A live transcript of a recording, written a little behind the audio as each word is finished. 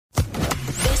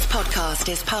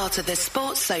podcast is part of the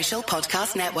Sports Social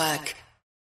Podcast Network.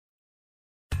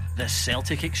 The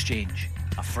Celtic Exchange,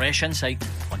 a fresh insight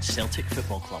on Celtic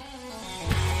Football Club.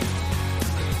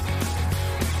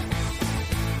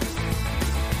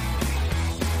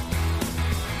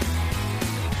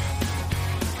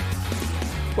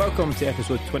 Welcome to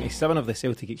episode 27 of the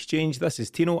Celtic Exchange. This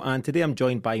is Tino, and today I'm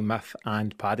joined by Miff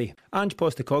and Paddy. Ange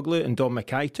Postecoglou and Dom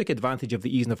Mackay took advantage of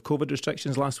the easing of COVID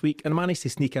restrictions last week and managed to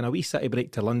sneak in a wee city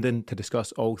break to London to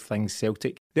discuss all things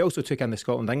Celtic. They also took in the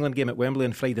Scotland-England game at Wembley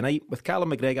on Friday night, with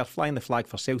Callum McGregor flying the flag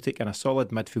for Celtic in a solid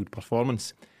midfield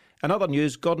performance. In other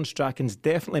news, Gordon Strachan's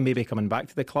definitely maybe coming back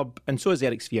to the club, and so is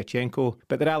Eric Sviatchenko,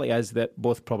 but the reality is that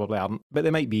both probably aren't, but they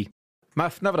might be.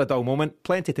 Miff, never a dull moment,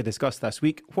 plenty to discuss this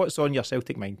week. What's on your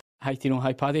Celtic mind? Hi Tino,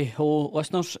 hi Paddy, hello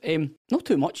listeners. Not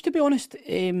too much, to be honest,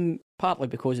 partly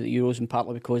because of the Euros and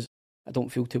partly because I don't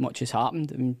feel too much has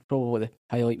happened. I mean, probably the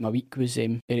highlight of my week was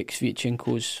Eric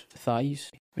Sviatchenko's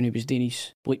thighs when he was doing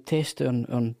his bleep test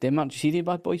on Denmark. Did you see the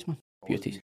bad boys, man?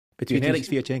 Beauties. Between Eric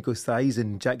Sviatchenko's thighs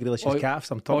and Jack Grealish's calves,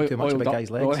 I'm talking too much about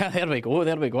guys' legs. There we go.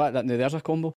 Now there's a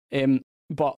combo.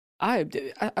 But I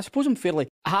suppose I'm fairly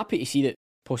happy to see that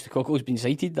Postecoglou's been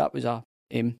cited. That was a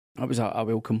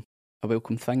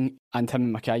welcome thing. And him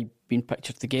and Mackay being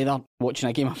pictured together watching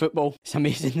a game of football. It's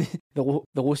amazing the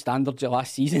low standards of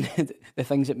last season, the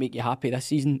things that make you happy this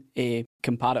season,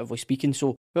 comparatively speaking.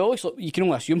 So, well, you can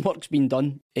only assume work's been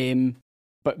done.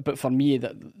 But for me,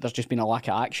 there's just been a lack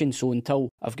of action. So until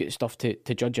I've got stuff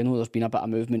to judge, I know there's been a bit of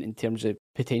movement in terms of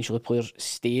potentially players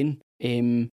staying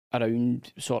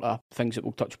around sort of things that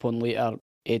we'll touch upon later.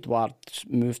 Edward's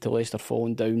move to Leicester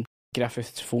falling down,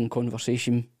 Griffith's phone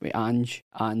conversation with Ange,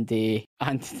 and the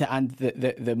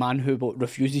man who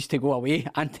refuses to go away,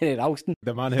 Anthony Ralston,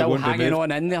 the man who still won't hanging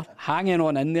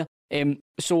on in there.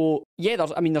 So yeah,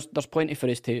 there's plenty for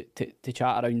us to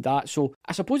chat around that. So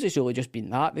I suppose it's really just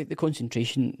been that the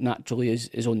concentration naturally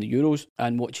is on the Euros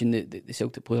and watching the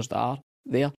Celtic players that are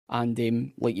there.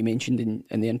 And like you mentioned in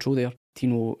the intro there,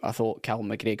 Tino, I thought Callum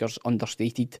McGregor's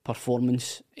understated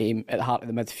performance at the heart of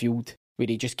the midfield, where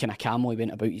he just kind of calmly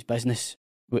went about his business,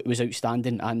 was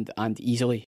outstanding and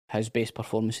easily his best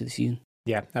performance of the season.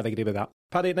 Yeah, I'd agree with that.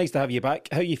 Paddy, nice to have you back.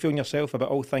 How are you feeling yourself about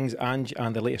all things Ange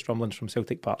and the latest rumblings from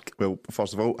Celtic Park? Well,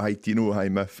 first of all, hi Tino, hi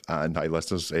Miff, and hi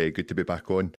listeners. Good to be back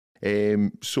on.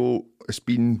 So it's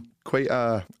been quite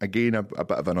a bit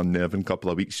of an unnerving couple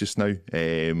of weeks just now.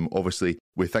 Obviously,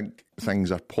 we think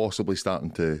things are possibly starting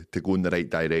to go in the right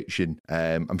direction.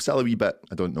 I'm still a wee bit,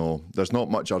 I don't know, there's not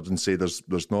much urgency,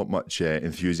 there's not much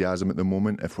enthusiasm at the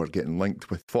moment if we're getting linked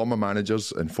with former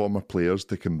managers and former players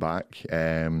to come back.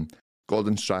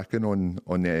 Gordon Strachan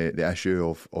on the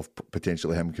issue of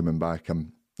potentially him coming back,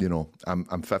 I'm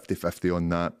 50-50 on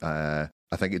that.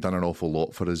 I think he'd done an awful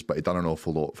lot for us, but he'd done an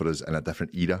awful lot for us in a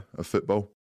different era of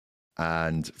football.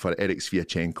 And for Eric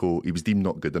Sviatchenko, he was deemed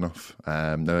not good enough.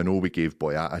 Now, I know we gave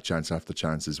Boyata a chance after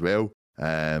chance as well,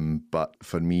 but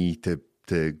for me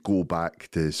to go back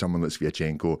to someone like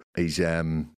Sviatchenko, he's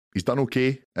done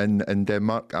okay in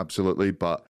Denmark, absolutely,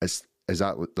 but is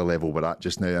that the level we're at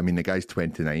just now? I mean, the guy's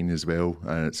 29 as well,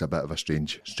 and it's a bit of a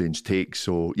strange take.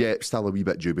 So, yeah, still a wee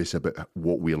bit dubious about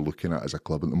what we're looking at as a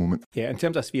club at the moment. Yeah, in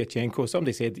terms of Sviatchenko,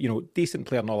 somebody said, decent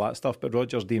player and all that stuff, but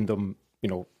Rodgers deemed him,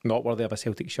 not worthy of a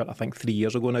Celtic shirt, I think 3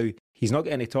 years ago now. He's not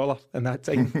getting any taller in that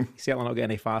time. He's certainly not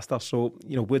getting any faster. So,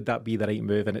 would that be the right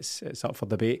move? And it's up for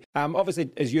debate.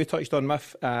 Obviously, as you touched on,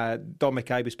 Miff, Dom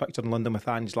Mackay was pictured in London with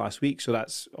Ange last week. So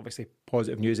that's obviously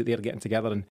positive news that they're getting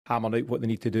together and hammering out what they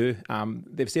need to do.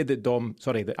 They've said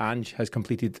that Ange has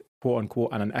completed, quote unquote,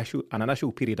 an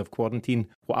initial period of quarantine,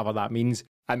 whatever that means.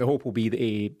 And the hope will be that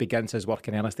he begins his work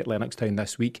in earnest at Lennoxtown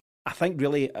this week. I think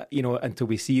really, until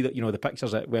we see that, the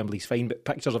pictures at Wembley's fine, but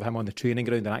pictures of him on the training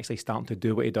ground and actually starting to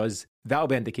do what he does, that'll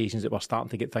be indications that we're starting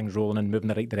to get things rolling and moving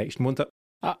in the right direction, won't it?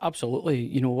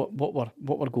 Absolutely. What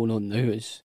we're going on now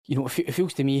is, it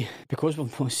feels to me, because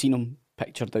we've not seen him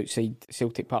pictured outside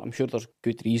Celtic Park, I'm sure there's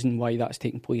good reason why that's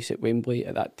taking place at Wembley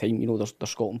at that time. There's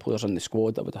Scotland players in the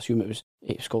squad. I would assume it was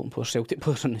Celtic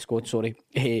players in the squad, sorry.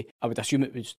 I would assume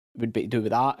it would be to do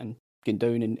with that and going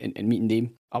down and meeting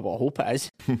them. I hope it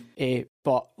is.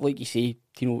 But like you say,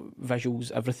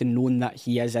 visuals, everything, knowing that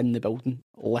he is in the building,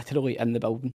 literally in the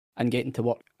building, and getting to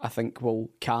work, I think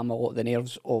will calm a lot of the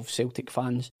nerves of Celtic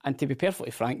fans. And to be perfectly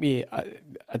frank with you,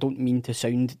 I don't mean to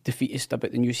sound defeatist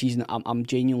about the new season. I'm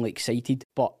genuinely excited.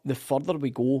 But the further we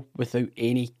go without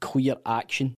any clear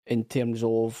action in terms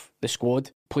of the squad,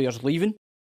 players leaving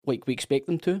like we expect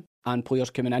them to, and players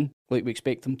coming in like we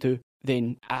expect them to,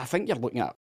 then I think you're looking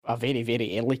at a very,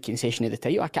 very early concession of the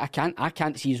title. I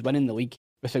can't see us winning the league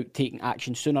without taking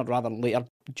action sooner rather than later,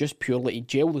 just purely to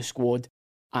gel the squad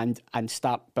and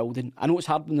start building. I know it's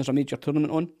hard when there's a major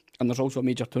tournament on, and there's also a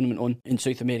major tournament on in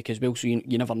South America as well, so you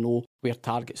never know where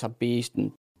targets are based,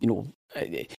 and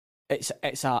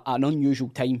it's an unusual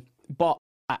time. But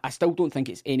I still don't think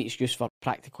it's any excuse for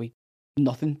practically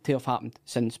nothing to have happened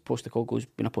since Postecoglou's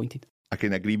been appointed. I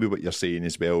can agree with what you're saying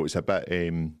as well. It's a bit,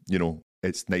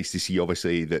 it's nice to see,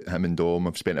 obviously, that him and Dom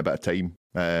have spent a bit of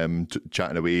time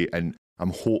chatting away, and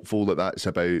I'm hopeful that that's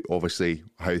about, obviously,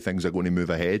 how things are going to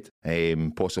move ahead.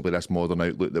 Possibly this modern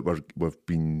outlook that we've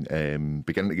been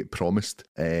beginning to get promised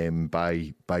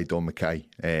by Don Mackay.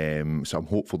 So I'm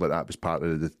hopeful that was part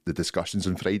of the discussions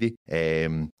on Friday.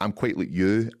 I'm quite like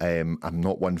you. I'm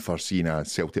not one for seeing a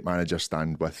Celtic manager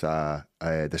stand with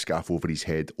the scarf over his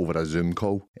head over a Zoom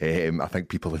call. I think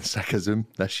people are sick of Zoom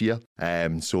this year.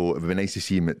 So it would be nice to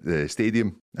see him at the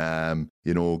stadium.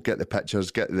 Get the pictures,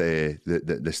 get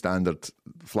the standard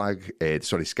flag,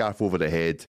 scarf over the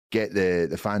head, get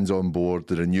the fans on board.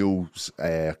 The renewals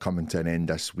are coming to an end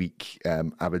this week.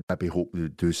 I would maybe hope to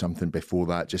do something before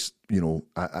that, just,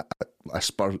 a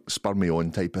spur me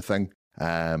on type of thing.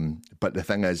 But the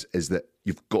thing is that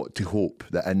you've got to hope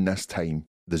that in this time,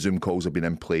 the Zoom calls have been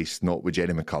in place, not with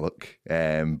Jerry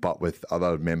McCulloch, but with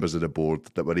other members of the board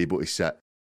that were able to sit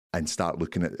and start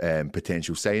looking at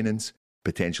potential signings,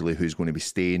 potentially who's going to be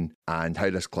staying and how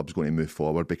this club's going to move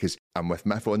forward. Because I'm with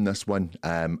Miff on this one.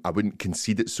 I wouldn't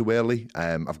concede it so early.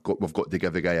 We've got to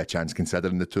give the guy a chance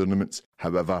considering the tournaments.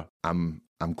 However, I'm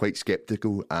quite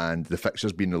sceptical, and the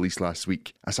fixtures being released last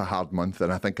week, it's a hard month,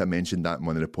 and I think I mentioned that in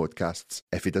one of the podcasts.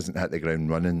 If he doesn't hit the ground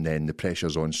running, then the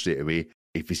pressure's on straight away.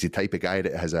 If he's the type of guy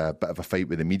that has a bit of a fight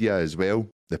with the media as well,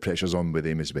 the pressure's on with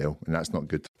him as well, and that's not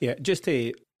good. Yeah, just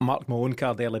to mark my own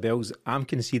card early bells, I'm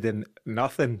conceding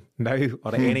nothing now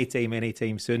or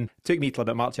anytime soon. Took me till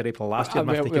about March or April last year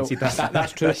to concede that.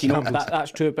 That's true.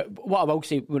 That's true. But what I will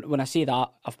say, when I say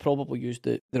that, I've probably used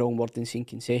the wrong word in saying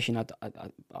concession.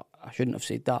 I shouldn't have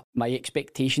said that. My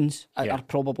expectations are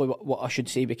probably what I should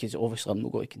say, because obviously I'm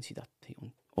not going to concede a title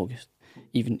in August.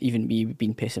 Even me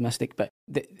being pessimistic, but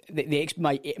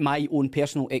my own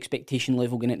personal expectation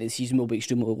level going into the season will be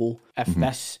extremely low if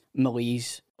this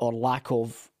malaise or lack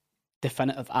of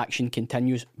definitive action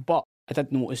continues. But I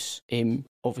did notice,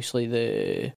 obviously,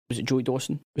 was it Joey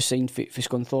Dawson was signed for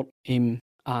Scunthorpe,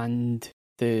 and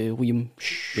the William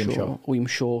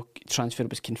Shaw transfer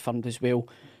was confirmed as well.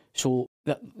 So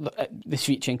the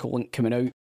Sviatchenko link coming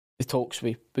out, the talks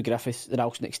with Griffiths, the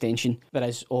Ralston extension, there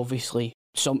is obviously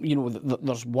some,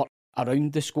 there's work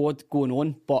around the squad going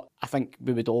on, but I think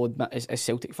we would all admit as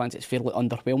Celtic fans it's fairly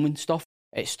underwhelming stuff.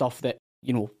 It's stuff that,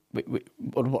 we're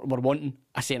wanting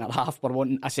a centre-half, we're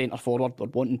wanting a centre-forward, we're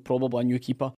wanting probably a new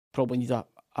keeper, probably need a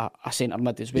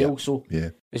centre-mid as well.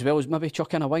 As well as maybe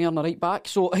chuck in a winger and a right-back.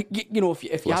 So,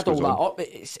 if you add all that up,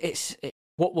 it's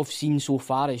what we've seen so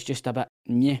far is just a bit,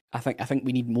 I think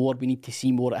we need more. We need to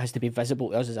see more. It has to be visible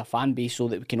to us as a fan base so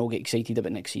that we can all get excited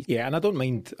about next season. Yeah, and I don't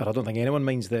think anyone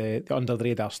minds the under the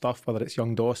radar stuff, whether it's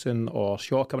young Dawson or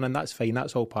Shaw coming in. That's fine.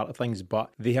 That's all part of things.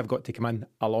 But they have got to come in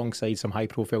alongside some high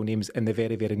profile names in the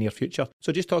very, very near future.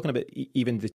 So just talking about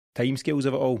even the timescales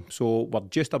of it all. So we're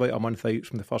just about a month out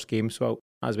from the first game. So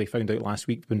as we found out last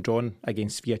week, we've been drawn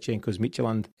against Sviatchenko's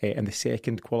Midtjylland in the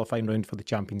second qualifying round for the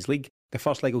Champions League. The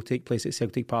first leg will take place at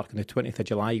Celtic Park on the 20th of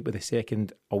July, with the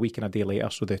second a week and a day later,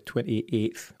 so the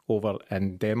 28th over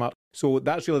in Denmark. So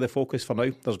that's really the focus for now.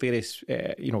 There's various,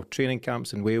 training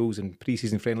camps in Wales and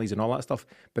pre-season friendlies and all that stuff,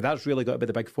 but that's really got to be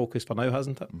the big focus for now,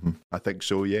 hasn't it? Mm-hmm. I think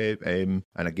so, yeah. And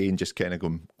again, just kind of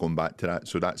going back to that.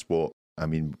 So that's what I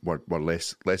mean. We're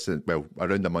less than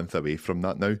around a month away from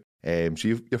that now. So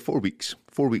you're 4 weeks.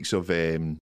 4 weeks of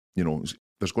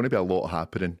there's going to be a lot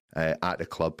happening at the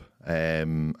club.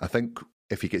 I think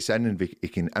if he gets in and he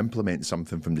can implement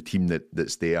something from the team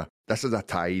that's there, this is a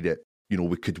tie that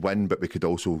we could win, but we could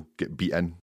also get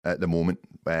beaten at the moment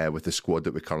with the squad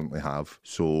that we currently have.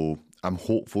 So I'm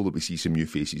hopeful that we see some new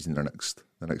faces in the next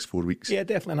 4 weeks. Yeah,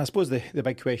 definitely. And I suppose the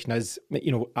big question is,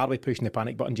 are we pushing the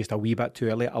panic button just a wee bit too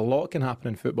early? A lot can happen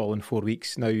in football in 4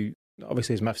 weeks. Now,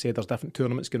 obviously, as Miff said, there's different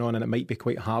tournaments going on and it might be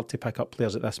quite hard to pick up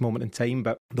players at this moment in time.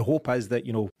 But the hope is that,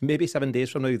 maybe 7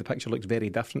 days from now, the picture looks very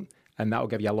different and that'll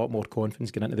give you a lot more confidence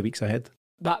going into the weeks ahead.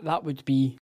 That would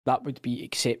be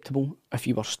acceptable if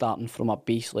you were starting from a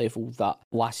base level that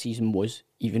last season was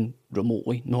even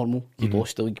remotely normal. You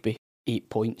lost the league by 8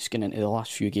 points going into the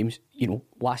last few games.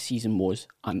 Last season was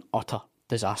an utter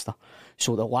disaster.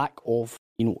 So the lack of,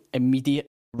 immediate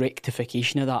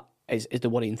rectification of that is the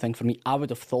worrying thing for me. I would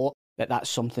have thought that that's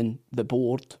something the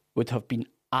board would have been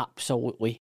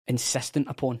absolutely insistent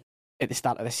upon at the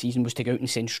start of this season was to go out and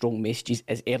send strong messages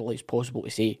as early as possible to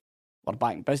say, we're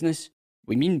back in business,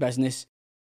 we mean business,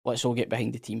 let's all get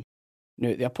behind the team.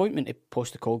 Now, the appointment of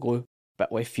Postecoglou,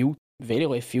 bit left field, very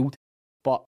left field,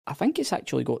 but I think it's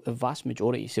actually got the vast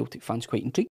majority of Celtic fans quite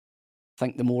intrigued. I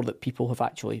think the more that people have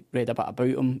actually read a bit about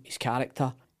him, his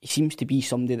character, he seems to be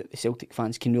somebody that the Celtic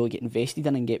fans can really get invested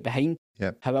in and get behind.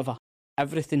 Yep. However,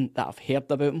 everything that I've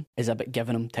heard about him is about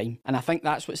giving him time. And I think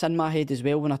that's what's in my head as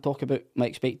well when I talk about my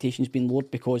expectations being lowered,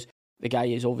 because the guy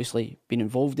has obviously been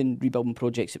involved in rebuilding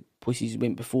projects at places he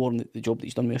went before, and the job that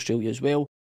he's done with Australia as well.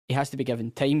 He has to be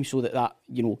given time so that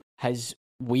his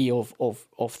way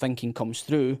of thinking comes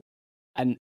through.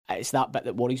 And it's that bit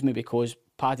that worries me, because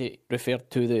Paddy referred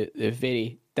to the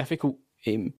very difficult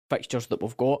fixtures that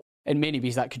we've got. In many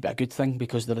ways, that could be a good thing,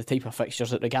 because they're the type of fixtures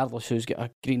that, regardless who's got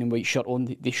a green and white shirt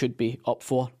on, they should be up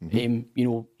for. The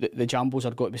Jambos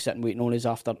are going to be sitting waiting on us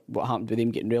after what happened with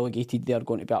them getting relegated. They're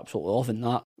going to be absolutely loving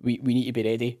that. We need to be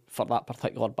ready for that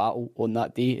particular battle on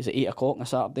that day. Is it 8 o'clock on a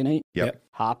Saturday night? Yep.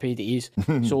 Happy days.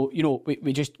 So,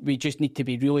 we just need to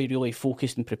be really, really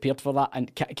focused and prepared for that.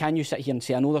 And can you sit here and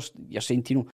say, I know you're saying,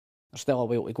 Tino, there's still a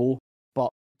while to go,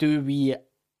 but do we,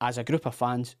 as a group of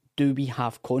fans, do we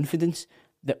have confidence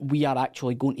that we are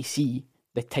actually going to see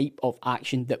the type of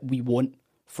action that we want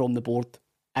from the board?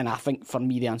 And I think for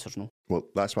me the answer's no. Well,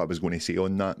 that's what I was going to say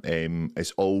on that.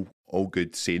 It's all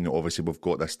good saying that obviously we've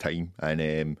got this time,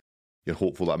 and you're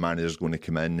hopeful that a manager's going to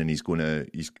come in and he's going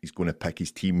to pick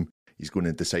his team. He's going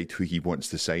to decide who he wants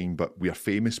to sign. But we are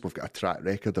famous. We've got a track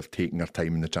record of taking our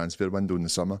time in the transfer window in the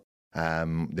summer.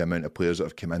 The amount of players that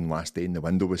have come in last day in the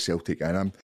window with Celtic, and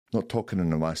I'm not talking in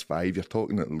the last 5. You're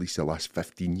talking at least the last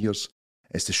 15 years.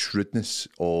 It's the shrewdness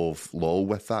of Law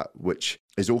with that, which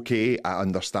is okay. I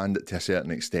understand it to a certain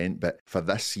extent, but for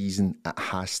this season, it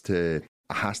has to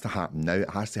happen now. It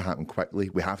has to happen quickly.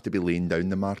 We have to be laying down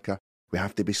the marker. We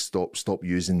have to be stop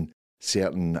using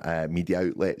certain media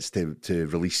outlets to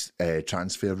release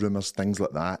transfer rumours, things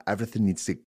like that. Everything needs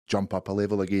to jump up a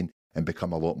level again and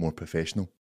become a lot more professional.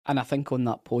 And I think on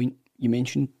that point, you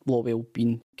mentioned Lawwell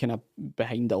being kind of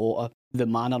behind a lot of the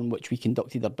manner in which we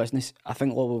conducted our business. I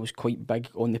think Lawwell was quite big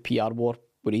on the PR war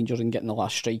with Rangers and getting the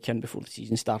last strike in before the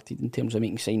season started in terms of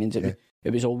making signings. It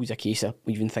was always a case of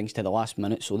leaving things to the last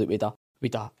minute so that we'd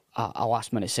a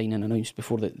last minute signing announced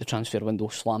before the transfer window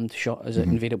slammed shut, as it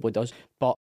invariably does.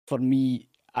 But for me,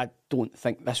 I don't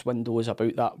think this window is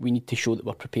about that. We need to show that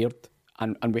we're prepared,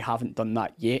 and we haven't done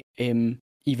that yet.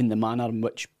 Even the manner in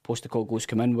which Postecoglou's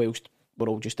come in, whilst we're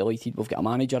all just delighted we've got a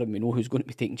manager and we know who's going to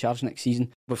be taking charge next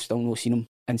season, we've still not seen him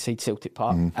inside Celtic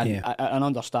Park. I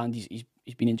understand he's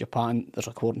been in Japan, there's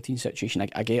a quarantine situation,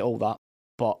 I get all that,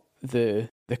 but the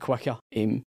quicker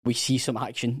we see some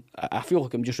action, I feel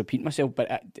like I'm just repeating myself,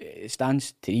 but it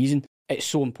stands to reason. It's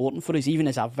so important for us, even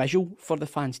as a visual for the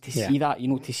fans, to see that,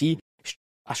 to see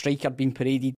a striker being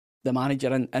paraded, the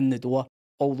manager in the door,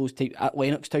 all those types at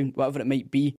Lennoxtown, whatever it might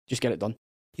be, just get it done.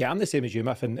 Yeah, I'm the same as you,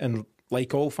 Miff, and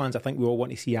like all fans, I think we all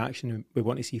want to see action, we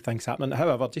want to see things happening.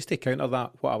 However, just to counter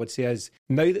that, what I would say is,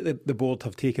 now that the board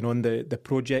have taken on the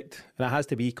project, and it has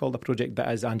to be called a project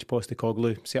that is Ange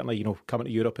Postecoglou, certainly, coming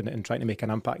to Europe and trying to make an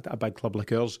impact at a big club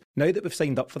like ours. Now that we've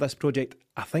signed up for this project,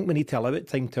 I think we need to allow it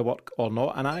time to work or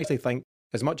not. And I actually think,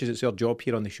 as much as it's our job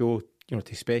here on the show,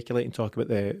 to speculate and talk about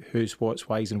the who's, what's,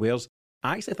 whys and wheres,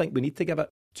 I actually think we need to give it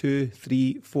 2,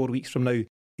 3, 4 weeks from now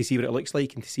to see what it looks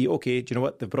like and to see, okay, do you know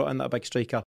what, they've brought in that big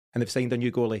striker and they've signed a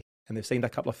new goalie and they've signed a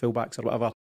couple of fullbacks or whatever.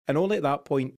 And only at that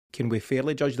point can we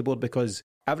fairly judge the board, because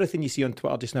everything you see on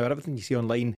Twitter just now, everything you see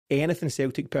online, anything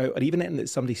Celtic put out, or even anything that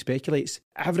somebody speculates,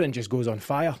 everything just goes on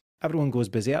fire. Everyone goes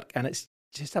berserk and it's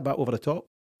just a bit over the top.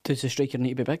 Does the striker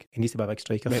need to be big? He needs to be a big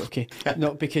striker. Right, okay.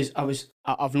 No, because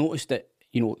I've noticed that,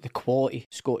 the quality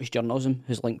Scottish journalism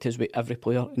has linked us with every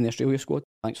player in the Australia squad.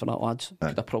 Thanks for that, lads.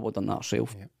 Could have probably done that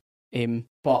ourselves. Yeah.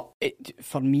 But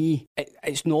for me,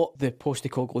 it's not the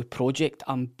Postecoglou project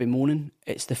I'm bemoaning.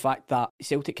 It's the fact that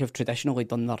Celtic have traditionally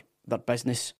done their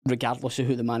business regardless of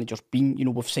who the manager's been.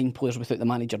 We've signed players without the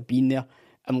manager being there.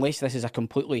 Unless this is a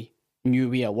completely new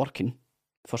way of working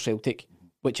for Celtic,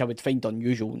 which I would find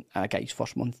unusual in a guy's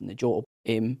first month in the job.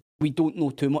 We don't know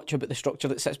too much about the structure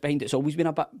that sits behind it. It's always been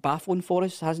a bit baffling for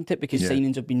us, hasn't it? Because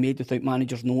signings have been made without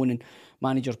managers knowing, and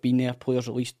managers being there, players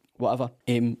released, whatever.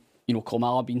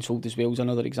 Klimala being sold as well is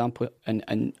another example, and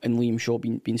Liam Shaw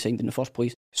being signed in the first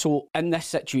place. So in this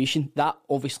situation, that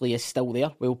obviously is still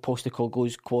there while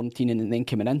Postecoglou's quarantining and then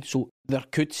coming in. So there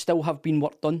could still have been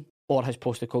work done or has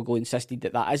Postecoglou insisted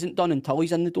that isn't done until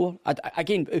he's in the door?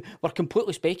 Again, we're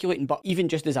completely speculating, but even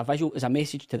just as a visual, as a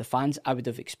message to the fans, I would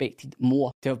have expected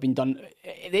more to have been done.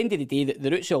 At the end of the day,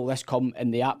 the roots of all this come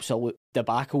in the absolute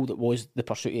debacle that was the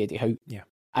pursuit of Eddie Howe. Yeah.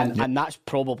 And that's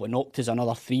probably knocked us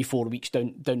another 3-4 weeks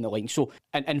down the line. So,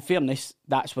 in fairness,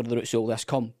 that's where the roots of all this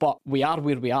come. But we are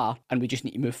where we are, and we just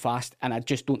need to move fast. And I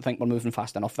just don't think we're moving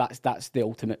fast enough. That's the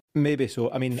ultimate. Maybe so.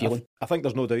 I mean, feeling. I think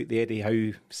there's no doubt the Eddie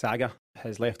Howe saga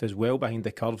has left us well behind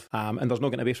the curve, and there's no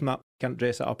getting away from that. Can't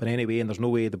dress it up in any way, and there's no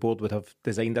way the board would have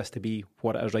designed this to be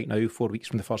what it is right now, 4 weeks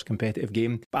from the first competitive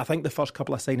game. But I think the first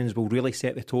couple of signings will really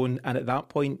set the tone, and at that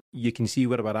point, you can see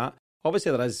where we're at.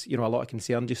 Obviously, there is, a lot of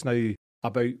concern just now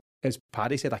about, as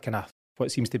Paddy said, a kind of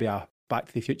what seems to be a back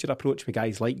to the future approach with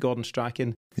guys like Gordon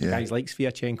Strachan, guys like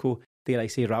Sviatchenko, dare I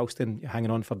say Ralston hanging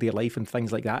on for dear life and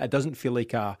things like that. It doesn't feel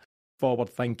like a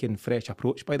forward-thinking, fresh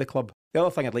approach by the club. The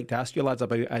other thing I'd like to ask you lads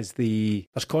about is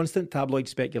there's constant tabloid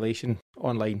speculation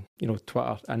online,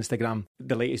 Twitter, Instagram,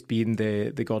 the latest being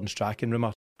the Gordon Strachan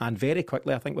rumour. And very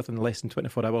quickly, I think within less than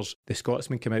 24 hours, the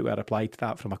Scotsman came out with a reply to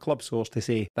that from a club source to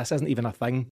say, this isn't even a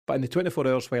thing. But in the 24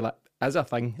 hours while it is a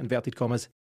thing, inverted commas,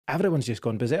 everyone's just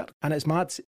gone berserk. And it's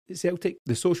mad. Celtic,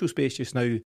 the social space just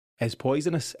now is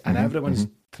poisonous, and everyone's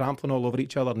trampling all over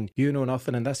each other, and you know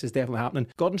nothing, and this is definitely happening.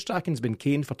 Gordon Strachan's been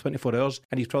caned for 24 hours,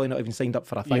 and he's probably not even signed up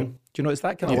for a thing. Yeah. Do you know, it's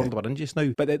that kind of world we're in just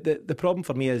now. But the problem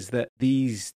for me is that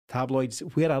these tabloids,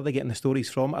 where are they getting the stories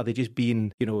from? Are they just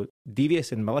being,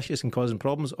 devious and malicious and causing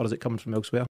problems, or is it coming from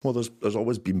elsewhere? Well, there's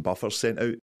always been buffers sent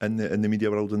out in the media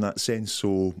world in that sense.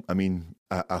 So, I mean,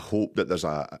 I hope that there's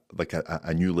a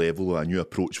new level, a new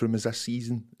approach from us this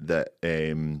season, that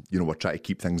we're trying to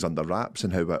keep things under wraps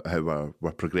and how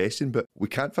we're progressing. But we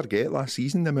can't forget last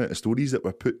season the amount of stories that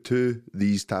were put to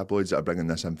these tabloids that are bringing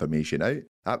this information out.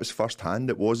 That was first hand.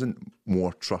 It wasn't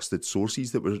more trusted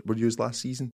sources that were used last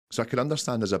season. So I can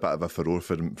understand there's a bit of a furore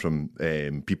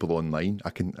from people online.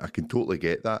 I can totally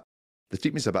get that. The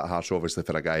treatment's a bit harsh, obviously,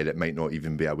 for a guy that might not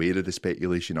even be aware of the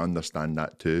speculation. I understand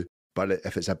that too. But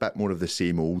if it's a bit more of the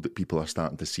same old that people are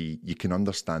starting to see, you can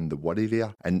understand the worry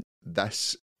there. And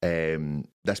this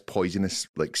poisonous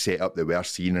setup that we're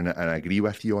seeing, and I agree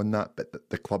with you on that, but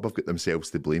the club have got themselves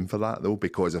to blame for that, though,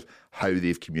 because of how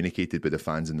they've communicated with the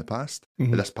fans in the past,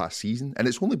 this past season. And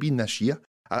it's only been this year.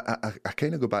 I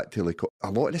kind of go back to a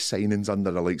lot of the signings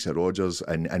under the likes of Rodgers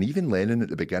and even Lennon at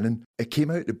the beginning. It came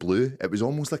out of the blue. It was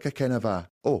almost like a kind of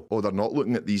they're not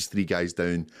looking at these three guys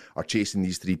down or chasing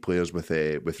these three players with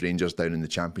Rangers down in the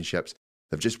championships.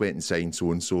 They've just went and signed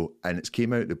so and so, and it's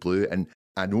came out of the blue. And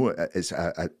I know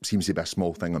it seems to be a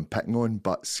small thing I'm picking on,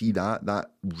 but see that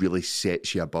really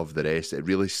sets you above the rest. It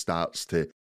really starts to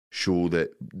show that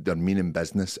they're meaning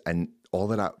business, and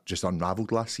all of that just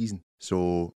unravelled last season.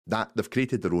 So that they've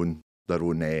created their own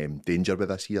danger with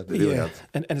this year. They really have.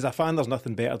 And as a fan, there's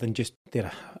nothing better than just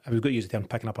I was going to use the term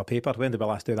picking up a paper. When did we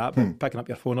last do that? But picking up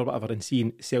your phone or whatever and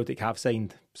seeing Celtic have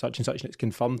signed such and such and it's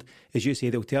confirmed. As you say,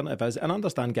 the alternative is, and I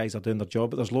understand guys are doing their job,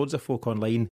 but there's loads of folk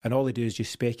online and all they do is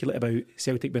just speculate about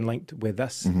Celtic being linked with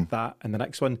this, that and the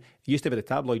next one. It used to be the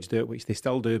tabloids do it, which they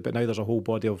still do, but now there's a whole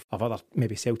body of other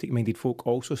maybe Celtic minded folk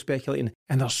also speculating.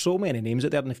 And there's so many names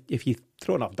out there, and if you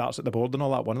throw enough darts at the board and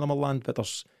all that, one of them will land, but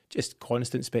there's just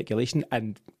constant speculation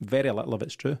and very little of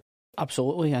it's true.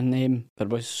 Absolutely, and there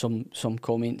was some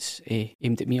comments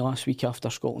aimed at me last week after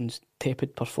Scotland's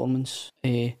tepid performance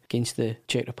against the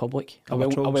Czech Republic. A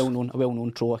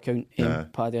well-known troll account,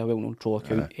 Paddy, a well-known troll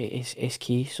account,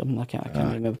 SK, something I can't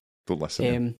remember. Don't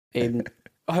listen.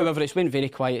 However, it's went very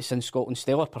quiet since Scotland's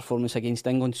stellar performance against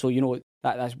England. So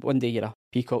that's one day you're a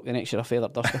peacock, the next you're a feather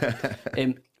duster.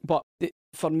 But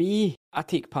for me, I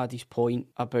take Paddy's point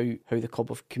about how the club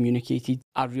have communicated.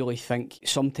 I really think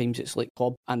sometimes it's like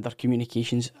club and their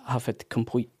communications have had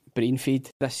complete brain fade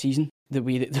this season. The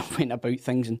way that they've went about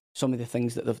things and some of the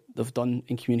things that they've done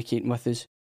in communicating with us.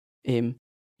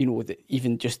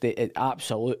 Even just the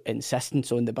absolute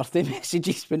insistence on the birthday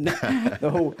messages when the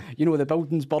whole, the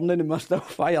building's burning and we're still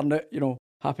firing it,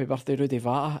 happy birthday, Rudy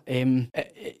Vata.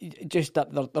 Just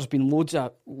that there's been loads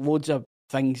of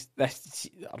things this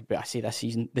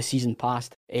season, the season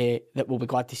past, that we'll be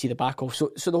glad to see the back of. So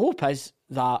the hope is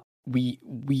that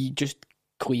we just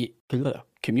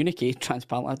communicate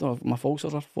transparently. I don't know if my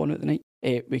falsers are falling out the night.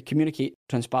 We communicate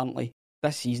transparently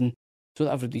this season so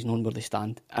that everybody's known where they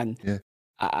stand. And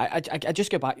I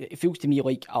just go back, it feels to me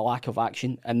like a lack of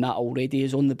action, and that already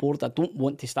is on the board. I don't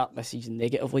want to start this season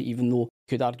negatively, even though I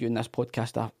could argue in this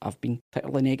podcast I've been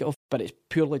particularly negative, but it's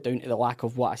purely down to the lack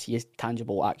of what I see as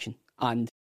tangible action. And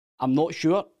I'm not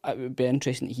sure, it would be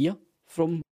interesting to hear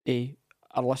from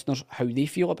our listeners how they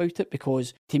feel about it,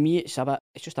 because to me it's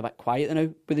just a bit quiet now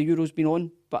with the Euros being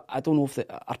on. But I don't know if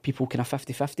are people kind of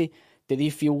 50-50. Do they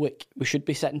feel like we should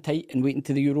be sitting tight and waiting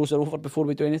till the Euros are over before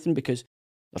we do anything, because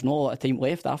there's not a lot of time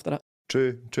left after it?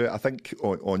 True. I think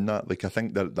on that, like, I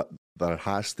think that there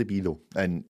has to be, though,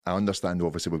 and I understand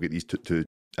obviously we've got these two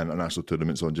international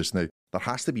tournaments on just now. There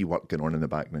has to be work going on in the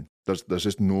background. There's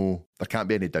just there can't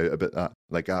be any doubt about that.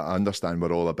 Like, I understand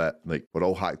we're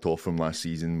all hacked off from last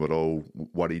season. We're all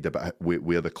worried about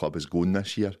where the club is going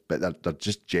this year, but there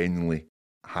just genuinely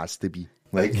has to be.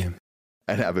 Like, yeah.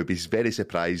 And I would be very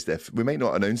surprised if we might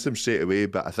not announce them straight away,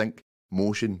 but I think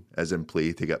motion is in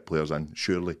play to get players in,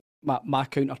 surely. My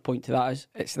counterpoint to that is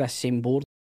it's this same board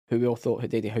who we all thought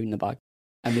had Eddie Howe in the bag,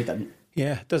 and they didn't.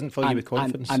 Yeah, it doesn't fill you with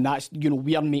confidence. And that's,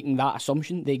 we are making that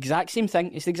assumption. The exact same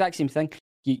thing. It's the exact same thing.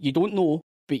 You don't know,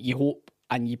 but you hope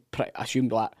and you assume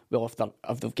that, well, if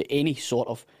they've got any sort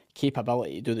of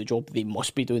capability to do the job, they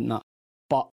must be doing that.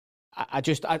 But I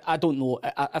don't know.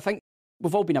 I think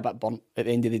we've all been a bit burnt at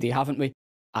the end of the day, haven't we?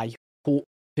 I hope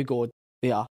to God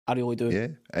they are. I really do. Yeah,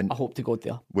 and I hope to God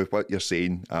they are. With what you're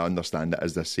saying, I understand it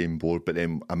is the same board, but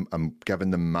then I'm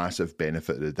giving them massive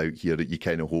benefit of the doubt here that you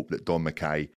kind of hope that Don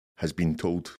Mackay has been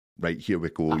told, right, here we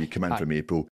go, you come in from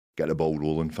April, get the ball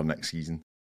rolling for next season.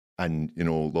 And,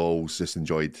 Law's just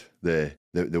enjoyed the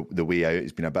way out.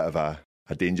 It's been a bit of a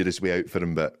dangerous way out for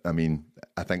him, but I mean,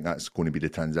 I think that's going to be the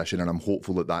transition, and I'm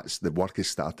hopeful that that's the work has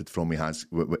started from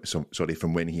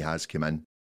when he has come in,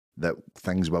 that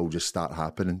things will just start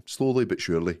happening slowly but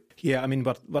surely. Yeah, I mean,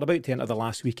 we're about to enter the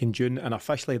last week in June, and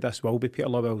officially this will be Peter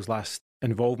Lawwell's last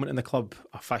involvement in the club,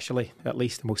 officially at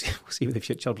least, and we'll see what the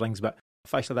future brings, but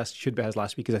officially this should be his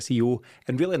last week as a CEO,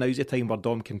 and really now's the time where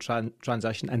Dom can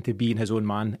transition into being his own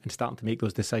man and starting to make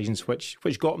those decisions which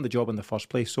got him the job in the first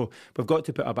place. So we've got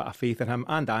to put a bit of faith in him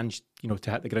and Ange,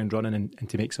 to hit the ground running and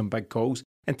to make some big calls.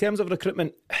 In terms of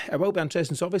recruitment, it will be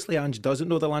interesting. So obviously Ange doesn't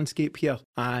know the landscape here,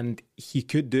 and he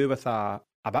could do with a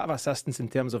bit of assistance in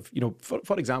terms of,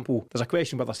 for example, there's a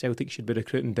question whether Celtic should be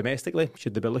recruiting domestically.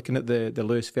 Should they be looking at the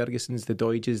Lewis Fergusons, the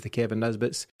Doidges, the Kevin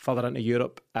Nisbets further into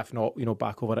Europe? If not,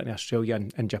 back over into Australia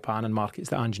and Japan and markets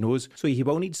that Ange knows. So he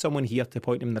will need someone here to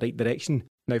point him in the right direction.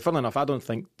 Now, funnily enough, I don't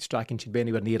think Strachan should be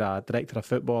anywhere near a director of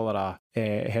football or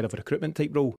a head of recruitment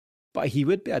type role. But he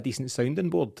would be a decent sounding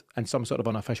board in some sort of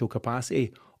unofficial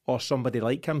capacity, or somebody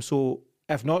like him. So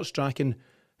if not Strachan,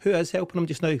 who is helping him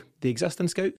just now? The existing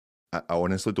scout? I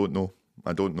honestly don't know.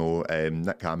 I don't know.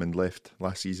 Nick Hammond left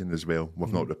last season as well.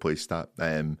 We've not replaced that.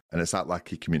 And it's that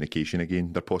lack of communication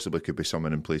again. There possibly could be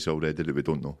someone in place already that we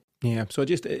don't know. Yeah, so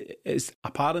it's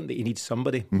apparent that he needs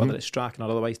somebody, whether it's Strachan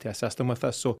or otherwise, to assist him with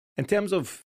this. So in terms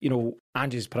of,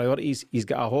 Ange's priorities, he's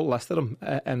got a whole list of them,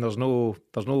 and there's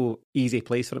no easy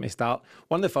place for him to start.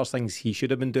 One of the first things he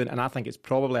should have been doing, and I think it's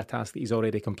probably a task that he's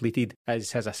already completed,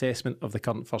 is his assessment of the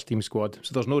current first team squad.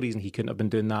 So there's no reason he couldn't have been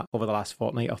doing that over the last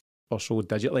fortnight or so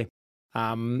digitally.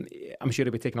 I'm sure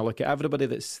he'll be taking a look at everybody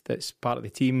that's part of the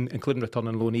team, including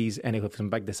returning loanees, and he'll have some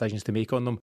big decisions to make on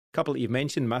them. A couple that you've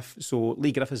mentioned, Miff. So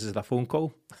Lee Griffiths is a phone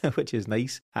call, which is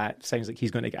nice. It sounds like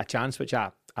he's going to get a chance, which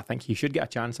I think he should get a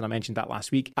chance, and I mentioned that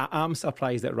last week. I am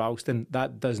surprised at Ralston.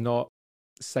 That does not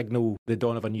signal the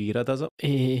dawn of a new era, does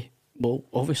it? Well,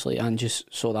 obviously, Ange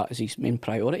just saw that as his main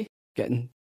priority, getting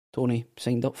Tony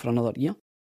signed up for another year.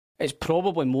 It's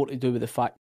probably more to do with the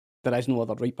fact there is no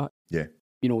other right back. Yeah.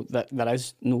 That there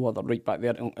is no other right back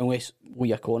there, unless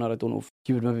Lee O'Connor. I don't know if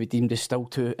he would maybe be deemed as still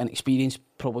too inexperienced,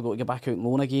 probably got to get back out on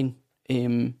loan again,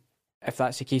 if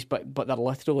that's the case. But there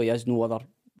literally is no other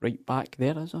right back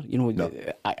there, is there? No,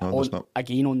 there's not.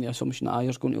 Again, on the assumption that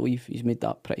Ayer's going to leave, he's made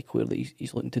that pretty clear that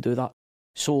he's looking to do that.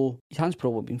 So his hand's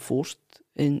probably been forced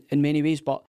in many ways,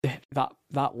 but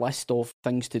that list of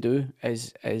things to do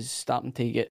is starting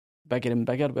to get bigger and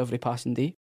bigger with every passing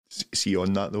day. See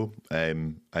on that though,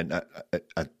 and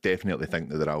I definitely think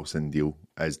that the Ralston deal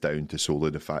is down to solely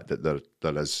the fact that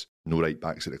there is no right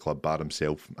backs at the club bar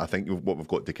himself. I think what we've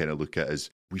got to kind of look at is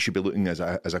we should be looking as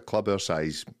a club our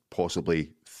size,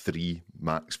 possibly 3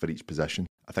 max for each position.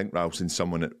 I think Ralston's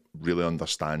someone that really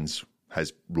understands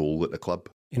his role at the club.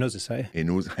 He knows the city. He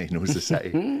knows the city.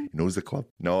 He knows the club.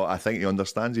 No, I think he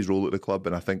understands his role at the club,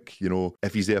 and I think,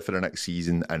 if he's there for the next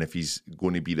season and if he's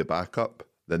going to be the backup,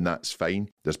 then that's fine.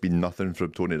 There's been nothing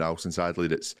from Tony Ralston, sadly,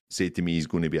 that's said to me he's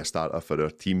going to be a starter for our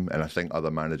team, and I think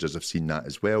other managers have seen that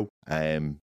as well.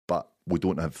 But we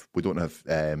don't have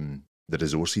the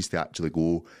resources to actually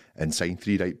go and sign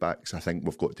 3 right backs. I think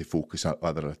we've got to focus our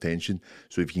other attention.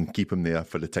 So if you can keep him there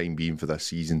for the time being for this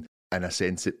season, in a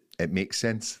sense, it makes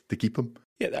sense to keep him.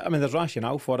 Yeah, I mean, there's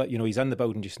rationale for it. He's in the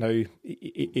building just now.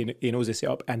 He knows the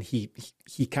setup, and he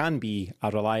can be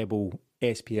a reliable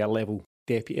SPL level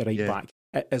deputy right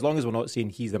back. As long as we're not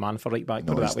saying he's the man for right back,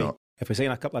 put it that way. Not. If we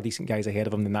sign a couple of decent guys ahead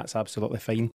of him, then that's absolutely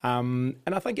fine. And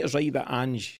I think it's right that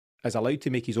Ange is allowed to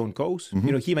make his own calls.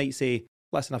 You know, he might say,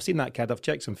 listen, I've seen that kid, I've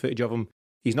checked some footage of him,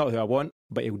 he's not who I want,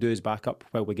 but he'll do his backup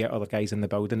while we get other guys in the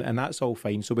building, and that's all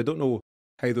fine. So we don't know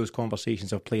how those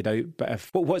conversations have played out, but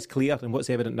what's clear and what's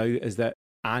evident now is that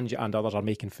Ange and others are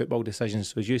making football decisions.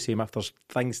 So as you say, if there's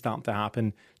things starting to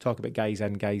happen, talk about guys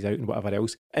in, guys out and whatever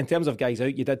else. In terms of guys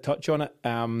out, you did touch on it.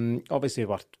 Obviously,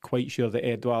 we're quite sure that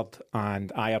Edouard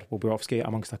and Ayer will be off skate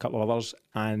amongst a couple of others.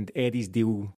 And Eddie's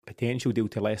potential deal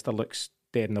to Leicester looks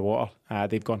dead in the water.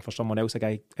 They've gone for someone else, a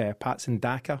guy, Patson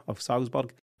Daka of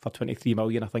Salzburg, for 23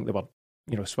 million. I think they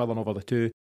were, swilling over the two.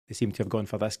 They seem to have gone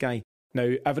for this guy.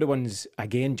 Now, everyone's,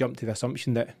 again, jumped to the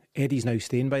assumption that Eddie's now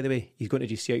staying, by the way. He's going to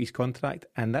just see out his contract,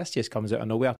 and this just comes out of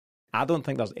nowhere. I don't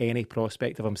think there's any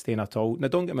prospect of him staying at all. Now,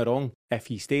 don't get me wrong, if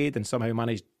he stayed and somehow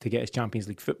managed to get his Champions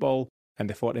League football and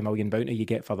the 40 million bounty you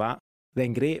get for that,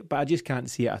 then great, but I just can't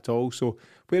see it at all. So,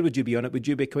 where would you be on it? Would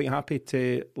you be quite happy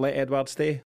to let Edouard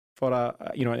stay for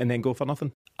and then go for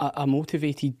nothing? I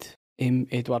motivated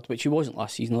Edouard, which he wasn't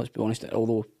last season, let's be honest,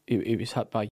 although he was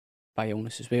hit by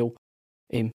illness as well.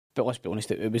 But let's be honest,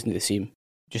 it wasn't the same.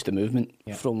 Just the movement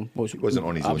wasn't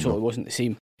on his own. Absolutely wasn't the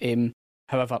same.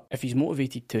 However, if he's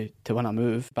motivated to win a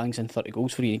move, bangs in 30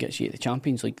 goals for you and gets you to the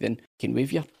Champions League, then you can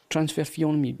waive your transfer fee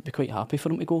on him. You'd be quite happy for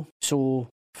him to go. So,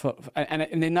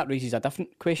 and then that raises a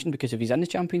different question, because if he's in the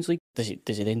Champions League, does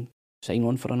he then sign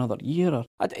on for another year?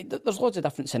 There's lots of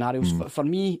different scenarios. For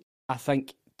me, I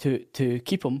think to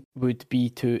keep him would be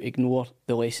to ignore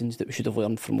the lessons that we should have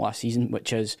learned from last season,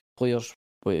 which is players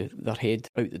with their head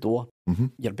out the door,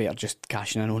 you're better just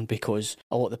cashing in on, because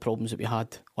a lot of the problems that we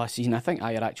had last season, I think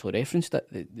Ayer actually referenced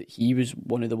it, that he was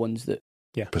one of the ones that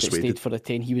stayed for the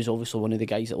 10. He was obviously one of the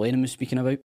guys that Lennon was speaking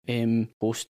about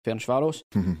post Ferencváros.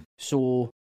 So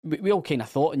we all kind of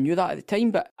thought and knew that at the time,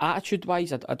 but attitude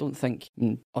wise, I don't think,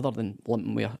 other than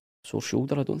limping with a sore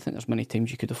shoulder, I don't think there's many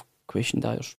times you could have questioned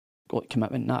Ayer's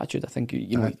commitment and attitude. I think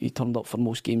he turned up for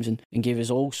most games and gave us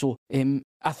all. So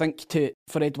I think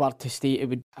for Edouard to stay, it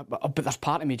would. But there's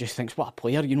part of me just thinks, what a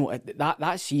player!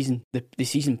 That season, the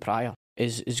season prior,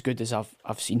 is as good as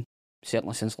I've seen,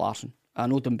 certainly since Larsson. I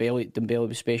know Dembele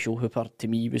was special. Hooper, to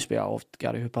me, was special. I loved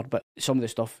Gary Hooper, but some of the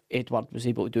stuff Edouard was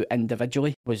able to do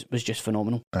individually was just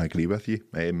phenomenal. I agree with you.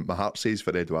 My heart says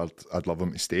for Edouard, I'd love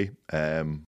him to stay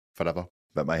forever.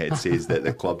 But my head says that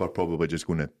the club are probably just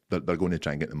going to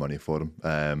try and get the money for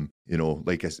him.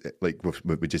 Like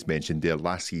we just mentioned there,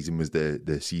 last season was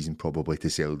the season probably to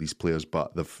sell these players,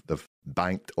 but they've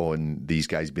banked on these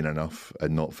guys being enough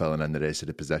and not filling in the rest of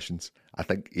the positions. I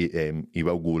think he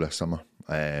will go this summer.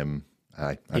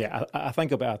 I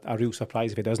think it'll be a real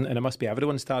surprise if he doesn't, and it must be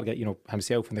everyone's target,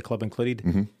 himself and the club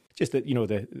included. Just that,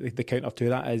 the counter to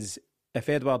that is, if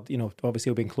Edouard, obviously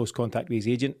he'll be in close contact with his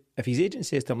agent. If his agent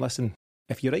says to him, listen,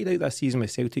 if you ride out this season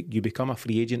with Celtic, you become a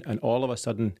free agent, and all of a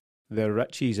sudden the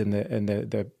riches and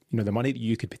the money that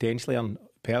you could potentially earn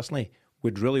personally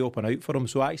would really open out for him.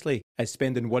 So actually, is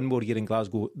spending one more year in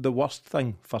Glasgow the worst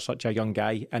thing for such a young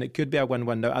guy? And it could be a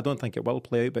win-win. Now, I don't think it will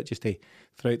play out, but just to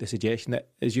throw out the suggestion that,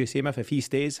 as you say, if he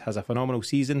stays, has a phenomenal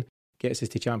season, gets us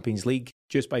to Champions League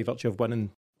just by virtue of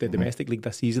winning the domestic league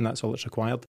this season, that's all that's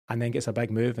required, and then gets a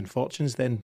big move and fortunes,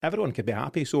 then everyone could be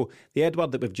happy. So the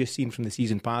Edouard that we've just seen from the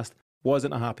season past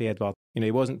wasn't a happy Edouard.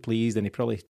 He wasn't pleased, and he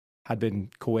probably had been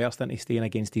coerced into staying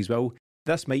against his will.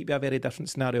 This might be a very different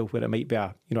scenario where it might be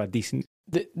a decent.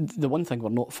 The one thing we're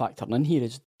not factoring in here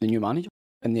is the new manager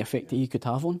and the effect that he could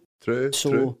have on. True.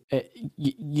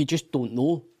 You just don't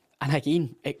know. And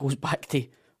again, it goes back to,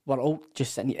 we're all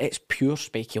just sitting here, it's pure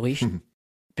speculation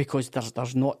because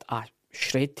there's not a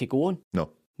shred to go on. No,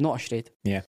 not a shred.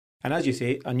 Yeah, and as you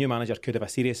say, a new manager could have a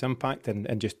serious impact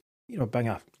and just bring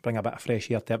a bit of fresh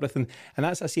air to everything. And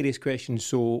that's a serious question.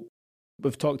 So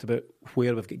we've talked about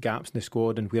where we've got gaps in the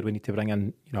squad and where we need to bring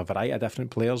in a variety of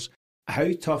different players.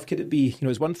 How tough could it be?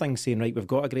 It's one thing saying, right, we've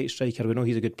got a great striker, we know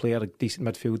he's a good player, a decent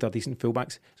midfielder, decent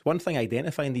fullbacks. It's one thing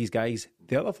identifying these guys.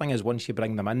 The other thing is, once you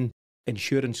bring them in,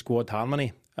 ensuring squad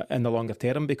harmony in the longer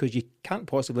term, because you can't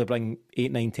possibly bring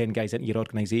 8, 9, 10 guys into your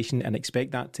organisation and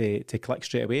expect that to click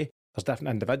straight away. There's different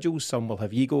individuals. Some will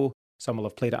have ego, some will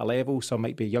have played at a level, some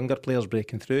might be younger players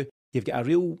breaking through. You've got a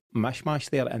real mishmash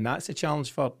there, and that's a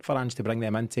challenge for Ange to bring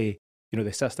them into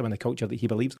the system and the culture that he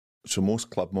believes. So most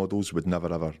club models would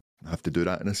never ever have to do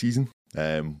that in a season.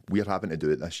 We're having to do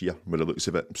it this year with the looks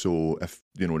of it. So if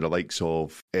the likes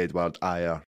of Edouard,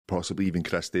 Ayer, possibly even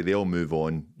Christie, they all move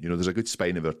on. You know, there's a good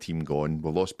spine of our team gone.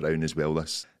 We've lost Brown as well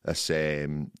this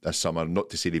summer. Not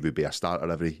to say they would be a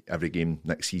starter every game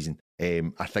next season.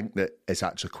 I think that it's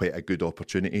actually quite a good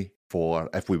opportunity for,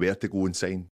 if we were to go and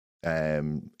sign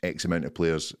X amount of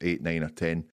players, 8, 9 or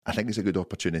 10, I think it's a good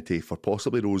opportunity for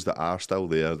possibly those that are still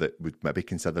there that would maybe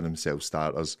consider themselves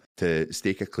starters to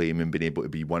stake a claim and being able to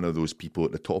be one of those people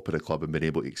at the top of the club and being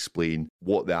able to explain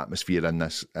what the atmosphere in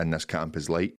this camp is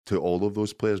like to all of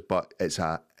those players. But it's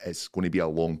going to be a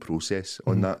long process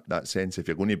on that sense. If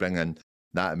you're going to bring in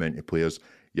that amount of players,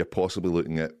 you're possibly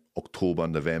looking at October,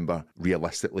 November,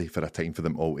 realistically, for a time for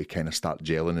them all to kind of start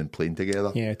gelling and playing together.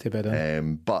 Yeah, too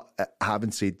bad. But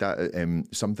having said that,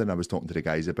 something I was talking to the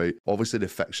guys about, obviously the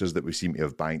fixtures that we seem to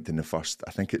have banked in the first,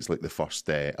 I think it's like the first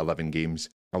 11 games,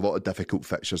 a lot of difficult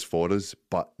fixtures for us,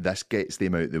 but this gets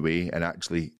them out of the way, and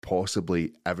actually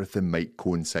possibly everything might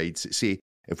coincide. Say,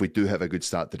 if we do have a good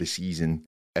start to the season,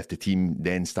 if the team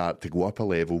then start to go up a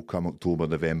level come October,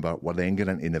 November, we're then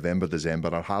getting into November,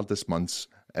 December, our hardest months,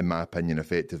 in my opinion,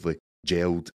 effectively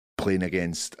gelled, playing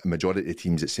against a majority of the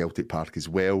teams at Celtic Park as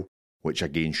well, which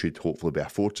again should hopefully be a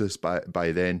fortress by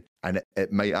then. And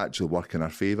it might actually work in our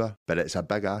favour, but it's a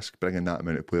big ask bringing that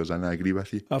amount of players in. I agree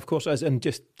with you. Of course it is. And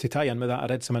just to tie in with that, I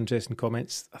read some interesting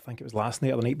comments, I think it was last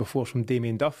night or the night before, from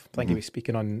Damien Duff. I think he was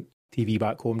speaking on TV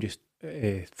back home just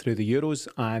through the Euros,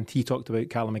 and he talked about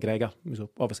Callum McGregor. It was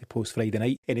obviously post Friday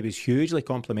night, and he was hugely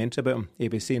complimentary about him. He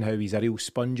was saying how he's a real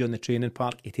sponge on the training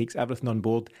park. He takes everything on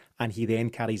board, and he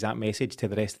then carries that message to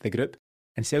the rest of the group.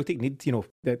 And Celtic need,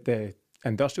 the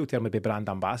industrial term would be brand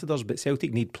ambassadors, but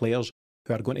Celtic need players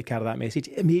who are going to carry that message.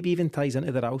 It maybe even ties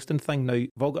into the Ralston thing. Now,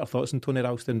 we've all got our thoughts on Tony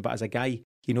Ralston, but as a guy,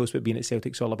 he knows what being at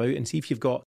Celtic's all about. And see if you've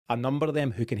got a number of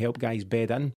them who can help guys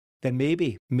bed in, then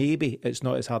maybe it's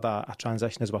not as hard a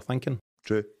transition as we're thinking.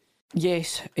 True.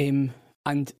 Yes, and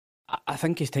I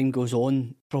think as time goes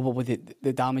on, probably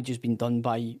the damage has been done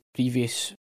by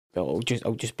previous. Well,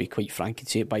 I'll just be quite frank and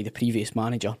say it, by the previous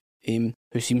manager, who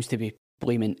seems to be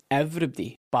blaming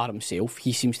everybody bar himself.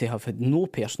 He seems to have had no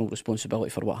personal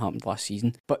responsibility for what happened last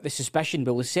season. But the suspicion,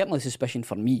 well, there's certainly a suspicion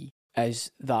for me,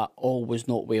 is that all was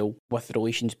not well with the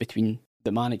relations between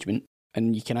the management.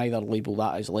 And you can either label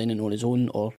that as Lennon on his own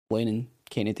or Lennon,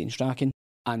 Kennedy and Strachan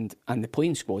and the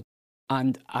playing squad.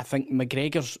 And I think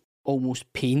McGregor's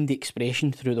almost pained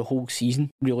expression through the whole season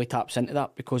really taps into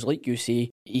that, because like you say,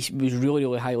 he was really,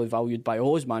 really highly valued by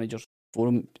all his managers for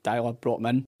him. Dyler brought him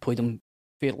in, played him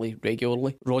fairly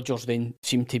regularly. Rodgers then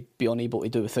seemed to be unable to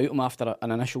do without him after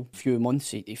an initial few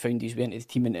months. He found his way into the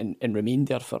team and remained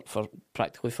there for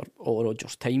practically for all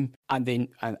Rodgers' time. And then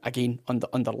again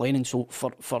under Lennon, so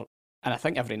for and I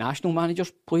think every national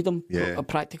manager's played him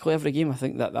practically every game. I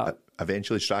think that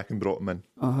eventually Strachan brought him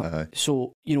in.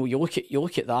 So you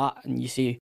look at that and you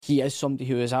say he is somebody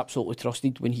who is absolutely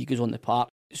trusted when he goes on the park.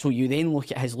 So you then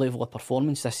look at his level of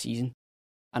performance this season,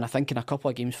 and I think in a couple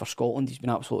of games for Scotland he's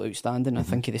been absolutely outstanding. I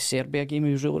think in the Serbia game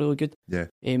he was really, really good. Yeah.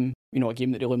 A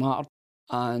game that really mattered.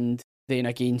 And then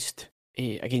against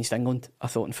England, I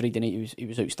thought on Friday night he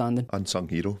was outstanding. Unsung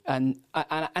hero. And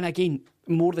again,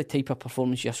 more the type of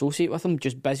performance you associate with him,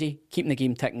 just busy, keeping the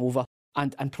game ticking over,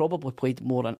 and probably played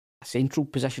more in a central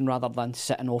position rather than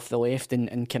sitting off the left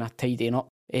and kind of tidying up.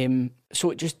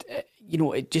 So it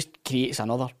just creates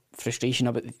another frustration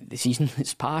about the season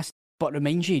that's passed, but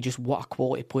reminds you just what a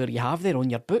quality player you have there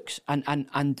on your books,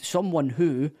 and someone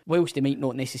who, whilst they might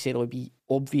not necessarily be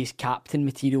obvious captain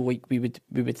material like we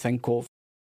would think of,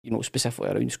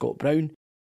 specifically around Scott Brown,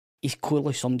 he's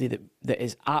clearly somebody that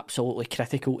is absolutely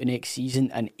critical in next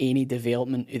season and any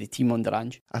development of the team under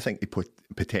Ange. I think he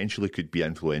potentially could be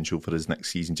influential for his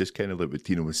next season, just kind of like what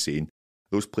Tino was saying.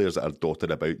 Those players that are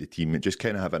dotted about the team and just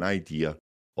kind of have an idea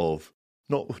of,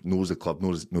 not knows the club,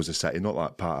 knows the city, not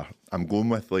that part. I'm going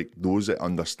with like those that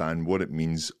understand what it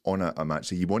means on a match.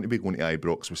 So you want to be going to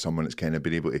Ibrox with someone that's kind of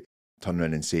been able to turn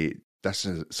around and say, this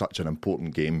is such an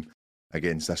important game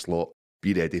against this lot.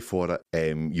 Be ready for it.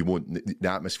 The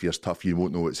atmosphere's tough. You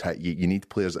won't know what's hit you. You need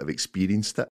players that have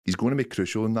experienced it. He's going to be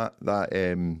crucial in that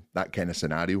kind of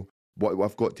scenario. What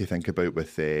I've got to think about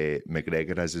with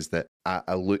McGregor is that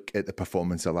I look at the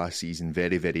performance of last season,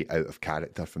 very, very out of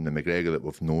character from the McGregor that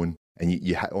we've known. And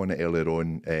you hit on it earlier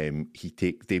on.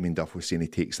 Damien Duff was saying he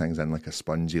takes things in like a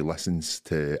sponge. He listens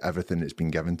to everything that's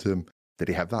been given to him. Did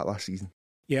he have that last season?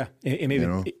 Yeah,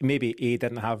 maybe he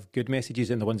didn't have good messages,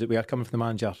 and the ones that were coming from the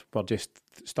manager were just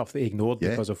stuff that he ignored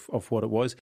because of what it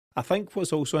was. I think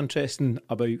what's also interesting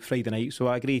about Friday night, so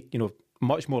I agree,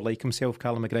 much more like himself,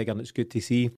 Callum McGregor, and it's good to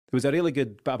see. There was a really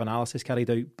good bit of analysis carried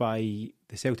out by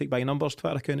the Celtic by Numbers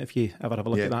Twitter account, if you ever have a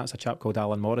look at that. It's a chap called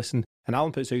Alan Morrison, and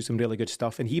Alan puts out some really good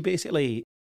stuff, and he basically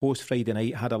post Friday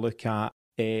night had a look at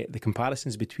the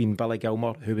comparisons between Billy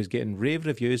Gilmour, who was getting rave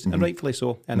reviews, and rightfully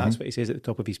so, and that's what he says at the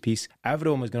top of his piece.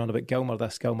 Everyone was going on about Gilmour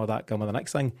this, Gilmour that, Gilmour the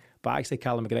next thing, but actually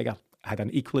Callum McGregor had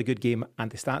an equally good game, and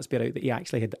the stats bear out that he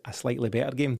actually had a slightly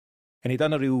better game. And he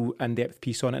done a real in-depth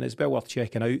piece on it, and it's well worth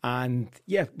checking out. And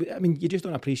yeah, I mean, you just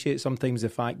don't appreciate sometimes the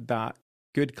fact that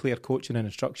good, clear coaching and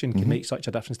instruction can make such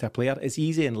a difference to a player. It's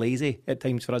easy and lazy at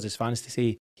times for us as fans to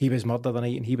say he was murder the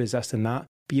night and he was this and that.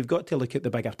 But you've got to look at the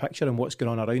bigger picture and what's going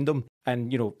on around him.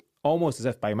 And, you know, almost as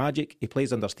if by magic, he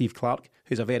plays under Steve Clarke,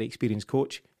 who's a very experienced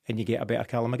coach, and you get a better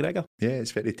Callum McGregor. Yeah,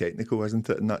 it's very technical, isn't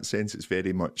it? In that sense, it's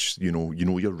very much, you know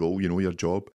your role, you know your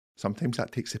job. Sometimes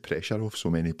that takes the pressure off so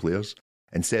many players.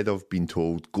 Instead of being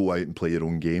told, go out and play your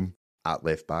own game at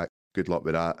left back, good luck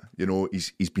with that. You know,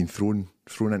 he's been thrown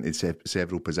into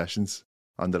several positions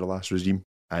under the last regime,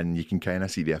 and you can kind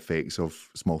of see the effects of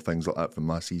small things like that from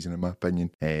last season, in my opinion.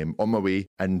 On my way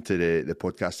into the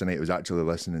podcast tonight, I was actually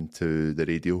listening to the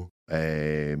radio,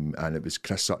 and it was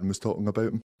Chris Sutton was talking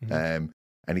about him,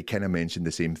 and he kind of mentioned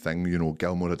the same thing. You know,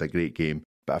 Gilmour had a great game,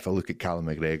 but if I look at Callum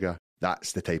McGregor,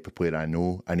 that's the type of player I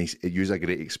know, and he used a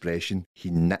great expression. He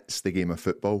knits the game of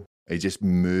football. He just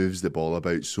moves the ball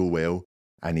about so well.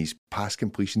 And his pass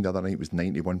completion the other night was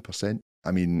 91%.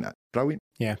 I mean, brilliant.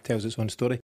 Yeah, tells its own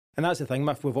story. And that's the thing,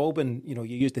 Miff. We've all been, you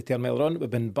used the term earlier on, we've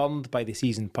been burned by the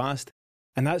season past.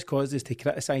 And that's caused us to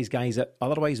criticise guys that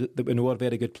otherwise that we know are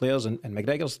very good players. And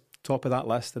McGregor's top of that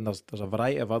list, and there's a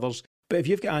variety of others. But if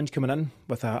you've got Ange coming in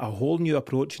with a whole new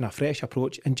approach and a fresh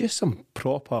approach and just some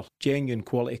proper, genuine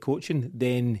quality coaching,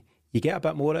 then you get a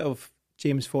bit more out of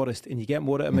James Forrest, and you get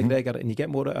more out of McGregor, and you get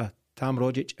more out of Tam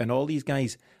Rogic and all these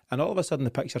guys, and all of a sudden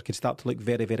the picture could start to look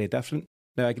very, very different.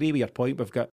 Now, I agree with your point. We've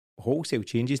got wholesale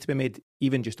changes to be made,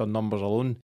 even just on numbers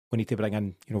alone. We need to bring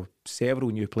in, several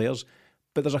new players.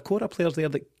 But there's a core of players there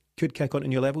that could kick on to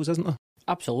new levels, isn't there?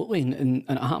 Absolutely, and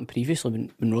it happened previously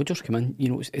when Rodgers came in.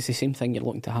 It's the same thing you're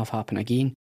looking to have happen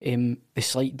again. The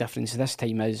slight difference this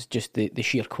time is just the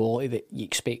sheer quality that you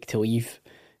expect to leave.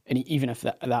 And even if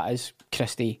that is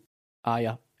Christie,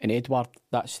 Aya and Edward,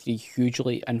 that's three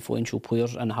hugely influential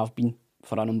players and have been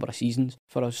for a number of seasons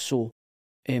for us. So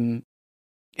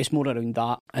it's more around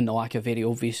that and the lack of very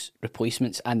obvious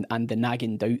replacements and the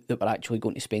nagging doubt that we're actually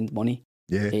going to spend money,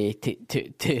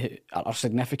 to or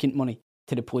significant money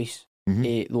to replace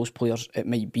those players. It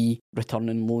might be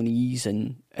returning loanees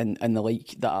and the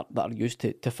like that are used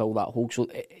to fill that hole. So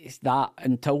it's that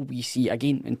until we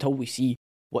see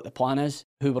what the plan is,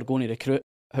 who we're going to recruit,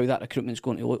 how that recruitment's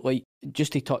going to look like.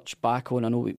 Just to touch back on, I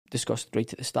know we discussed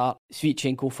right at the start,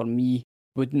 Sviatchenko for me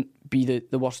wouldn't be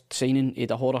the worst signing. He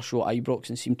had a horror show at Ibrox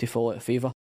and seemed to fall out of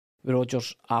favour with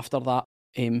Rodgers after that.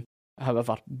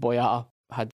 However, Boyata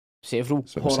had several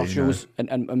horror shows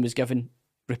and was given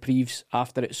reprieves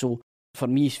after it. So for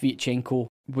me, Sviatchenko,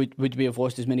 would we have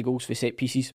lost as many goals for set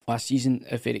pieces last season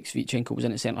if Eric Sviatchenko was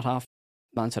in at centre half?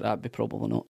 The answer to that would be probably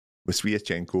not. With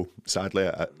Sviatchenko, sadly,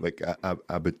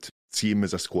 I would see him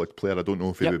as a squad player. I don't know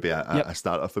if he would be a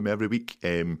starter for me every week.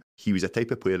 He was a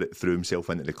type of player that threw himself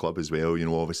into the club as well.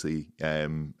 Obviously, I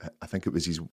think it was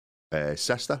his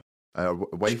sister,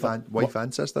 wife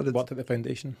and sister. Worked at the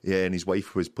foundation. Yeah, and his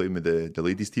wife was playing with the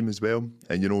ladies team as well.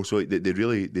 And so they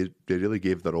really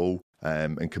gave their all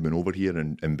and coming over here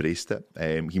and embraced it.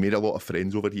 He made a lot of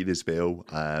friends over here as well.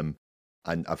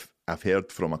 And I've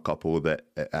heard from a couple that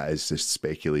it is just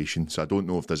speculation, so I don't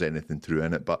know if there's anything true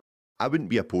in it. But I wouldn't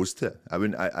be opposed to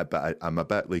it. But I'm a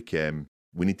bit like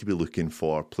we need to be looking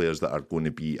for players that are going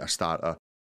to be a starter.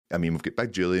 I mean, we've got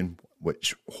Big Julian,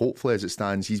 which hopefully, as it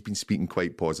stands, he's been speaking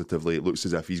quite positively. It looks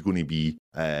as if he's going to be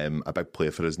a big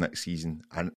player for us next season,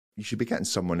 and you should be getting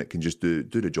someone that can just do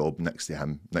the job next to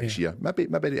him next year. Maybe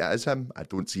it is him. I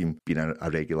don't see him being a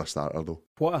regular starter though.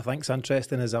 What I think's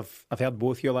interesting is I've heard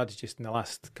both you lads just in the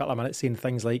last couple of minutes saying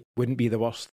things like wouldn't be the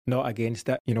worst, not against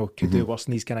it, could do worse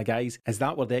than these kind of guys. Is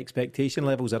that where the expectation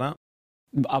levels are at?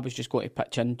 I was just going to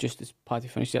pitch in just as Paddy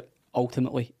finished it.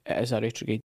 Ultimately, it is a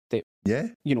retrograde step. Yeah.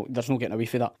 There's no getting away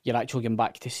from that. You're actually getting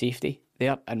back to safety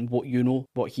there, and what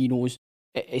he knows.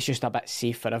 It's just a bit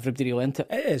safe for everybody, isn't it?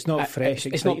 It's not fresh.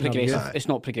 It's not progressive. It's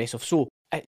not progressive. So,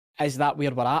 is that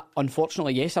where we're at?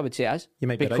 Unfortunately, yes, I would say it is. You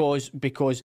might be right.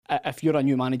 Because if you're a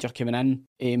new manager coming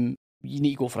in, you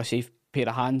need to go for a safe pair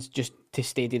of hands just to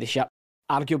steady the ship.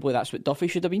 Arguably, that's what Duffy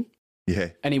should have been.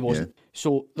 Yeah, and he wasn't. Yeah.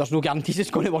 So there's no guarantees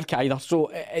it's going to work either.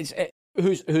 So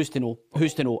who's to know?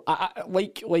 Who's to know?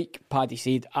 Like Paddy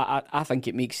said, I think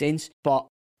it makes sense, but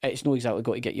it's not exactly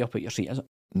got to get you up at your seat, is it?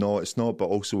 No, it's not. But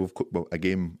also,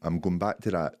 again, I'm going back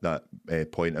to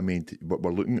that point I made.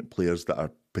 We're looking at players that are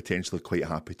potentially quite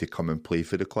happy to come and play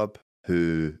for the club.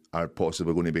 who are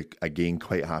possibly going to be, again,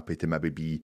 quite happy to maybe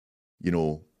be,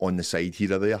 on the side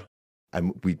here or there.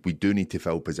 And we do need to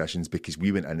fill positions, because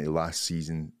we went into last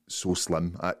season so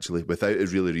slim, actually, without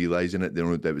us really realising it.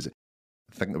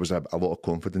 I think there was a lot of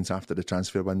confidence after the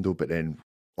transfer window, but then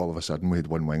all of a sudden we had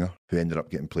one winger who ended up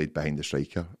getting played behind the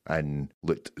striker and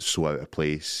looked so out of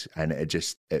place, and it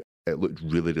looked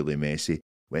really, really messy.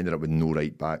 We ended up with no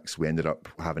right backs. We ended up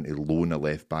having to loan a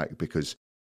left back because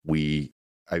we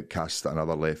outcast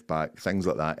another left back, things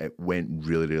like that. It went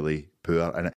really, really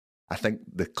poor. And I think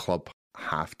the club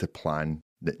have to plan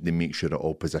that they make sure that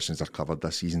all positions are covered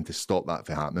this season to stop that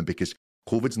from happening, because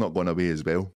COVID's not gone away as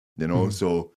well,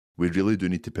 so we really do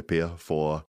need to prepare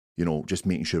for, just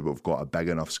making sure we've got a big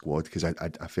enough squad, because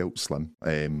I felt slim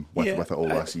with it all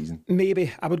last season.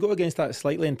 Maybe I would go against that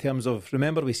slightly in terms of,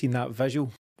 remember we seen that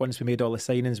visual once we made all the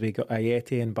signings. We got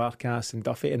Ayeti and Barkas and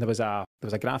Duffy, and there was a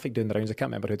graphic doing the rounds. I can't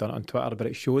remember who done it on Twitter, but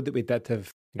it showed that we did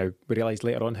have, we realised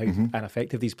later on how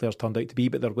ineffective these players turned out to be,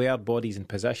 but there were bodies in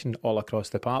position all across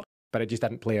the park, but it just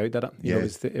didn't play out, did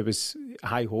it? It was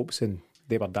high hopes and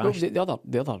they were dashed. Well,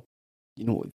 the other,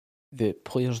 the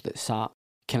players that sat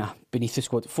kind of beneath the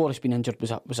squad. Forrest being injured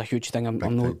was a huge thing. I'm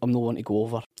not one to go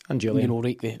over. And Julian,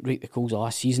 rate the calls of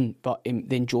last season. But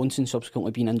then Johnson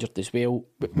subsequently being injured as well.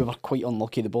 We were quite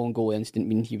unlucky. The ball and goal incident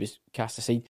mean he was cast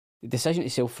aside. The decision to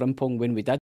sell Frimpong when we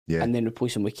did, and then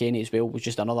replace him with Kenny as well, was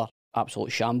just another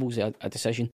absolute shambles. A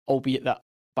decision, albeit that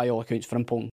by all accounts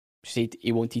Frimpong said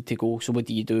he wanted to go. So what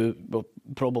do? We're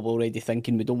probably already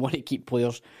thinking we don't want to keep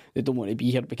players that don't want to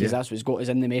be here, because that's what's got us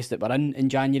in the mess that we're in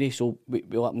January. So we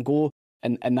let him go.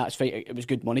 And that's fine. It was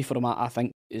good money for him, I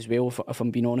think, as well, if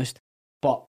I'm being honest.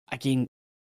 But again,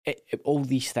 all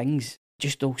these things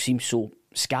just all seem so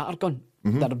scattergun.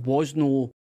 There was no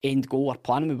end goal or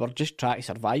plan. We were just trying to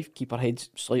survive, keep our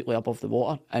heads slightly above the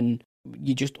water, and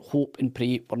you just hope and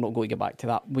pray we're not going to get back to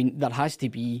that. There has to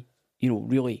be,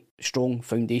 really strong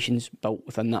foundations built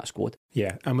within that squad.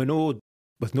 Yeah, and we know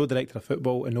with no director of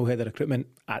football and no head of recruitment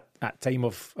at time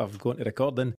of going to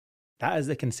recording, that is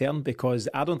the concern, because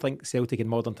I don't think Celtic in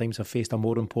modern times have faced a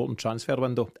more important transfer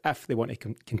window if they want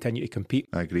to continue to compete.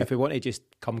 I agree. If we want to just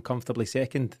come comfortably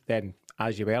second, then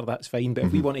as you were, that's fine. But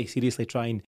if we want to seriously try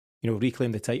and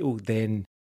reclaim the title, then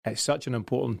it's such an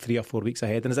important 3 or 4 weeks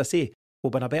ahead. And as I say,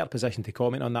 we'll be in a better position to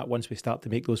comment on that once we start to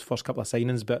make those first couple of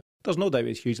signings. But there's no doubt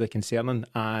it's hugely concerning.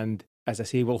 And as I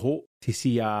say, we'll hope to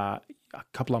see a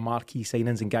couple of marquee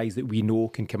signings and guys that we know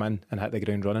can come in and hit the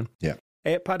ground running. Yeah.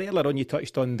 Paddy, earlier on you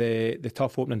touched on the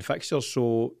tough opening fixtures.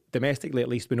 So domestically, at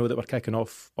least, we know that we're kicking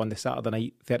off on the Saturday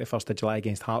night, 31st of July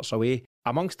against Hearts away.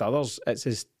 Amongst others, it's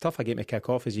as tough a game to kick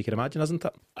off as you can imagine, isn't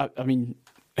it? I mean,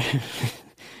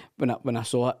 when I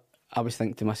saw it, I was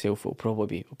thinking to myself, we'll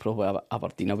probably have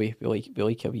Aberdeen away. We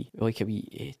like a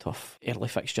wee tough early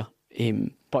fixture.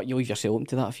 But you leave yourself open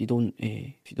to that. If you don't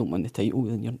win the title,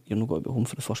 then you're not going to be home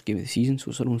for the first game of the season, so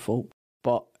it's their own fault.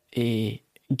 But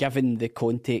given the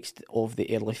context of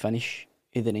the early finish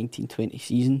of the 1920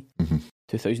 season,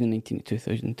 2019 to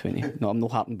 2020, no, I'm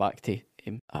not harping back to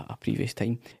a previous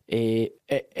time, it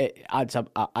adds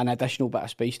an additional bit of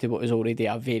spice to what is already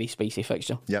a very spicy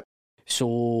fixture. Yep.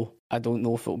 So I don't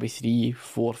know if it'll be 3,000,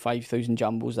 4,000, 5,000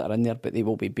 jambos that are in there, but they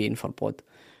will be baying for blood.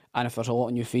 And if there's a lot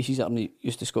of new faces that are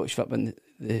used to Scottish football in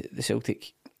the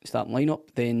Celtic starting lineup,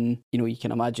 then you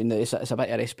can imagine that it's a bit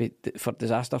of a recipe for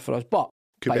disaster for us. But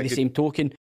by the same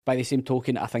token,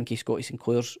 I think it's Scotty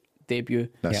Sinclair's debut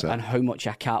and how much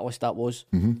a catalyst that was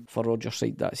for Rodgers'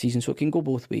 side that season. So it can go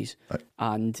both ways. Right.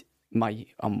 And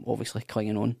I'm obviously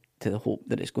clinging on to the hope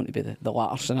that it's going to be the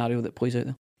latter scenario that plays out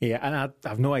there. Yeah, and I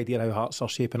have no idea how Hearts are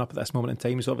shaping up at this moment in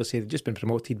time. So obviously they've just been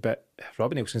promoted, but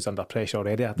Robbie Nelson's under pressure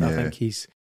already. I think he's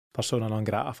persona non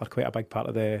grata for quite a big part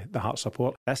of the Hearts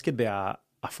support. This could be a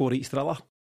 4-each thriller.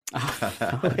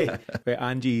 With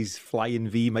Angie's flying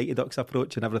V Mighty Ducks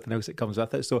approach and everything else that comes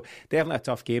with it. So definitely a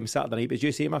tough game Saturday night. But as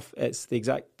you say, it's the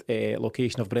exact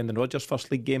location of Brendan Rodgers'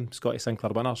 first league game, Scotty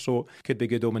Sinclair winner, so could be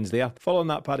good omens there. Following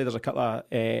that, Paddy, there's a couple of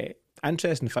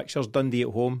interesting fixtures. Dundee at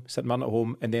home, St Mirren at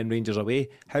home, and then Rangers away.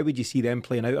 How would you see them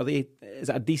playing out? Is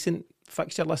it a decent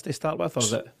fixture list to start with, or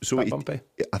is it a bit bumpy?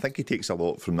 I think he takes a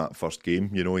lot from that first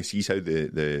game. He sees how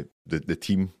the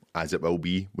team as it will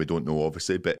be. We don't know,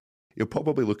 obviously, but he'll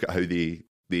probably look at how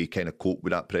they kind of cope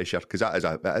with that pressure, because that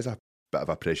is a bit of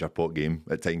a pressure pot game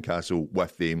at Tynecastle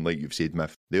with them, like you've said,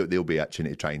 Miff. They'll be itching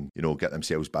to try and, you know, get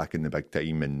themselves back in the big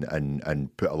time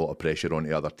and put a lot of pressure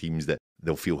onto other teams that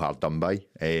they'll feel hard done by.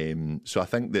 So I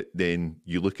think that then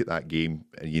you look at that game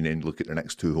and you then look at the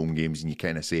next 2 home games and you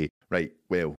kind of say, right,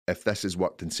 well, if this has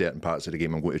worked in certain parts of the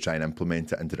game, I'm going to try and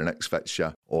implement it into the next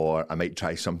fixture, or I might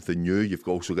try something new. You've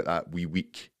also got that wee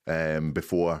week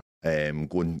before going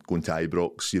to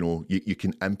Ibrox. You know, you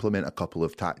can implement a couple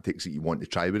of tactics that you want to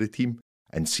try with the team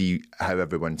and see how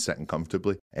everyone's sitting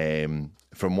comfortably.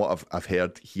 From what I've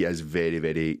heard, he is very,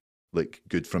 very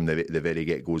good from the very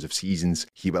get-goes of seasons.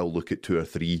 He will look at 2 or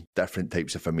 3 different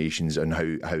types of formations and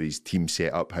how his team's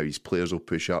set up, how his players will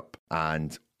push up,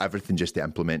 and everything just to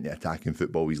implement the attacking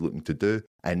football he's looking to do.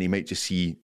 And he might just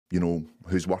see, you know,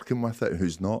 who's working with it and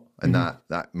who's not, and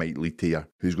that might lead to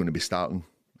who's going to be starting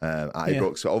at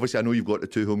Ibrox. So obviously I know you've got the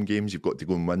 2 home games, you've got to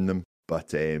go and win them,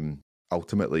 but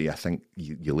ultimately I think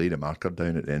you lay the marker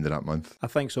down at the end of that month. I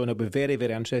think so, and it'll be very,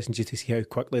 very interesting just to see how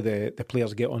quickly the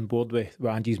players get on board with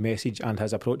Angie's message and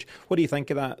his approach. What do you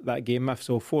think of that game, Miff?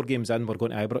 So 4 games in, we're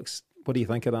going to Ibrox. What do you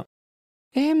think of that?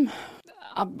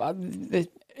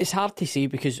 It's hard to say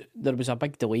because there was a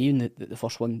big delay in the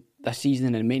first one this season,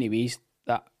 and in many ways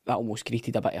that almost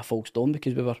created a bit of a false dawn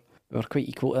because we were quite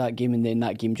equal to that game, and then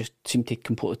that game just seemed to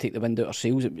completely take the wind out of our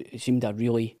sails. It seemed a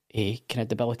really kind of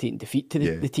debilitating defeat to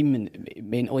the team, and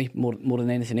mentally more than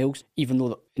anything else, even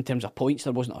though in terms of points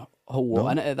there wasn't a whole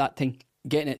lot in it at that time.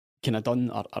 Getting it kind of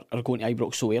done or going to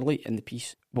Ibrox so early in the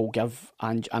piece will give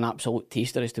Ange an absolute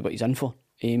taster as to what he's in for.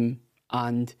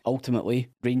 And ultimately,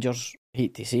 Rangers,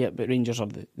 hate to say it, but Rangers are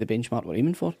the benchmark we're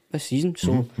aiming for this season.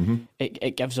 So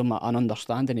it gives him an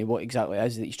understanding of what exactly it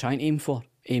is that he's trying to aim for.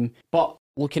 But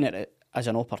looking at it as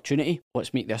an opportunity,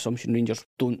 let's make the assumption Rangers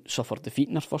don't suffer defeat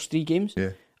in their first 3 games. Yeah.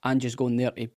 And just going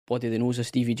there to bloody the nose of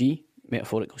Stevie G,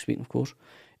 metaphorically speaking, of course,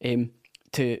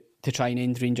 to try and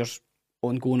end Rangers'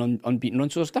 ongoing unbeaten run.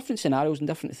 So there's different scenarios and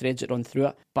different threads that run through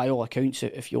it. By all accounts,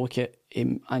 if you look at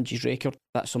Angie's record,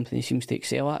 that's something he seems to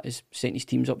excel at, is setting his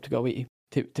teams up to go away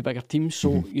to bigger teams.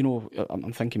 So, you know,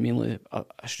 I'm thinking mainly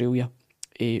Australia,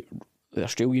 the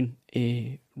Australian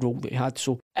role that he had.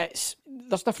 So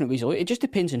there's different ways to look. It just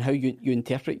depends on how you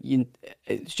interpret.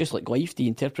 It's just like life. Do you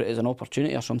interpret it as an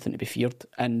opportunity or something to be feared?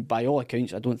 And by all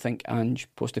accounts, I don't think Ange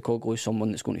Postecoglou is someone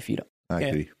that's going to fear it. I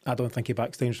agree. I don't think he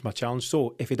backs down from a challenge.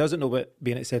 So if he doesn't know what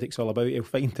being at Celtic's all about, he'll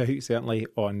find out certainly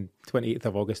on 28th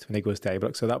of August when he goes to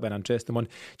Ibrox. So that'll be an interesting one.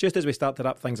 Just as we start to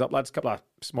wrap things up, lads, a couple of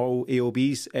small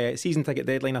AOBs. Season ticket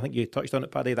deadline, I think you touched on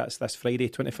it, Paddy. That's this Friday,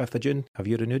 25th of June. Have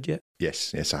you renewed yet?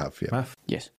 Yes, I have. Yeah. Math?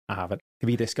 Yes. I haven't.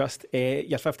 We discussed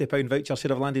your £50 voucher should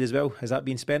have landed as well. Has that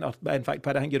been spent? Or, in fact,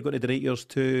 Paddy, I think you're going to donate yours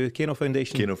to Kano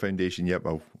Foundation. Kano Foundation, yep.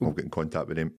 I'll get in contact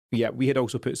with them. Yeah, we had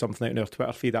also put something out on our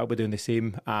Twitter feed. I'll be doing the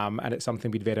same, and it's something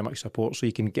we'd very much support. So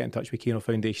you can get in touch with Kano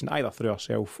Foundation either through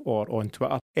ourselves or on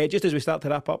Twitter. Just as we start to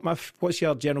wrap up, Miff, what's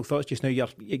your general thoughts just now? You're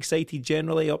excited,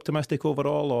 generally optimistic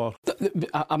overall, or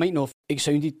I might not have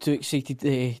sounded too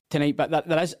excited tonight, but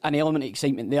there is an element of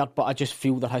excitement there. But I just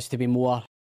feel there has to be more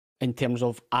in terms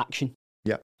of action.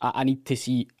 Yeah, I need to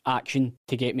see action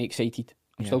to get me excited.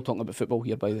 I'm still talking about football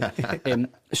here, by the way.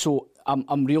 So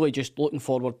I'm really just looking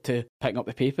forward to picking up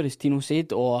the paper, as Tino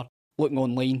said, or looking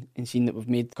online and seeing that we've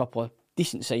made a couple of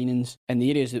decent signings in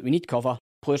the areas that we need cover.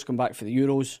 Players come back for the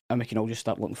Euros, and we can all just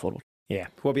start looking forward. Yeah.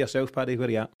 What about yourself, Paddy? Where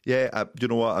are you at? Yeah, do you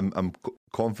know what? I'm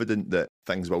confident that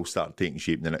things will start taking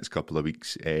shape in the next couple of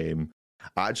weeks. I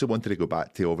actually wanted to go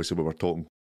back to, obviously, we were talking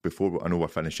before, I know we're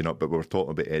finishing up, but we were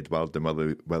talking about Edward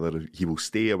and whether he will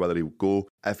stay or whether he'll go.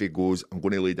 If he goes, I'm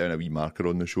going to lay down a wee marker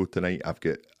on the show tonight. I've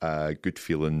got a good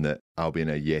feeling that Albion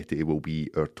Ayeti will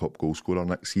be our top goal scorer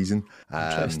next season.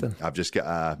 Interesting. I've just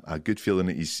got a good feeling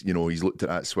that he's looked at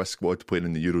that Swiss squad playing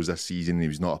in the Euros this season. He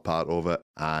was not a part of it,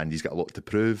 and he's got a lot to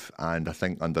prove. And I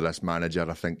think under this manager,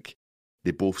 I think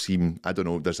they both seem, I don't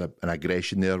know, there's an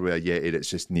aggression there where Ayeti it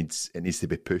just needs to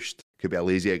be pushed. Could be a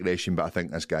lazy aggression, but I think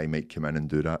this guy might come in and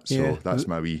do that. So that's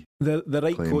my wee The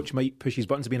right claim. Coach might push his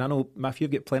buttons. I mean, I know, Matthew,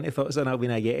 you've got plenty of thoughts on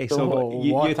Albion Ayeti. So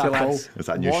you two lads... Is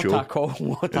that a new show?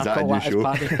 Is that a new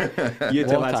show? You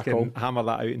two lads can hammer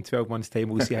that out in 12 months' time.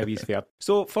 We'll see how he's fared.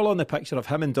 So, following the picture of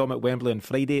him and Dom at Wembley on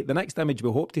Friday, the next image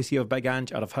we hope to see of Big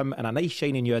Ange are of him in a nice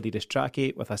shiny new Adidas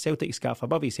trackie with a Celtic scarf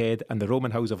above his head and the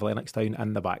Roman hills of Lennoxtown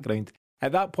in the background.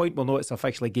 At that point, we'll know it's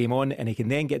officially game on, and he can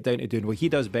then get down to doing what he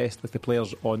does best with the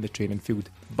players on the training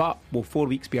field. But will 4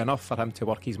 weeks be enough for him to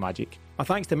work his magic? My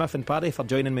thanks to Miff and Paddy for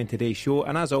joining me in today's show,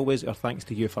 and as always, our thanks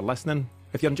to you for listening.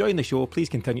 If you're enjoying the show, please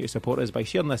continue to support us by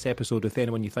sharing this episode with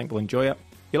anyone you think will enjoy it.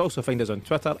 You'll also find us on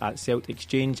Twitter at Celtic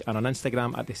Exchange and on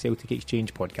Instagram at the Celtic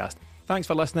Exchange Podcast. Thanks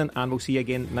for listening, and we'll see you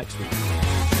again next week.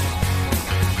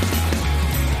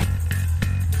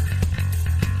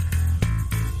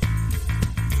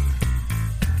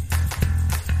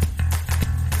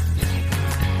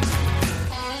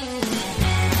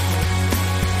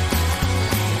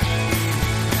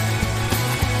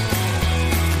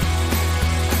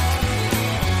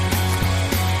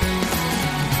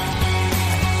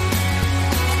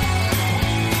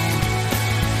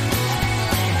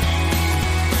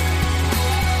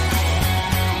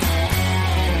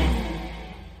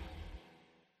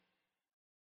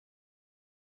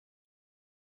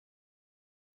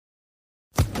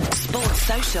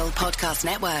 Social Podcast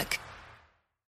Network.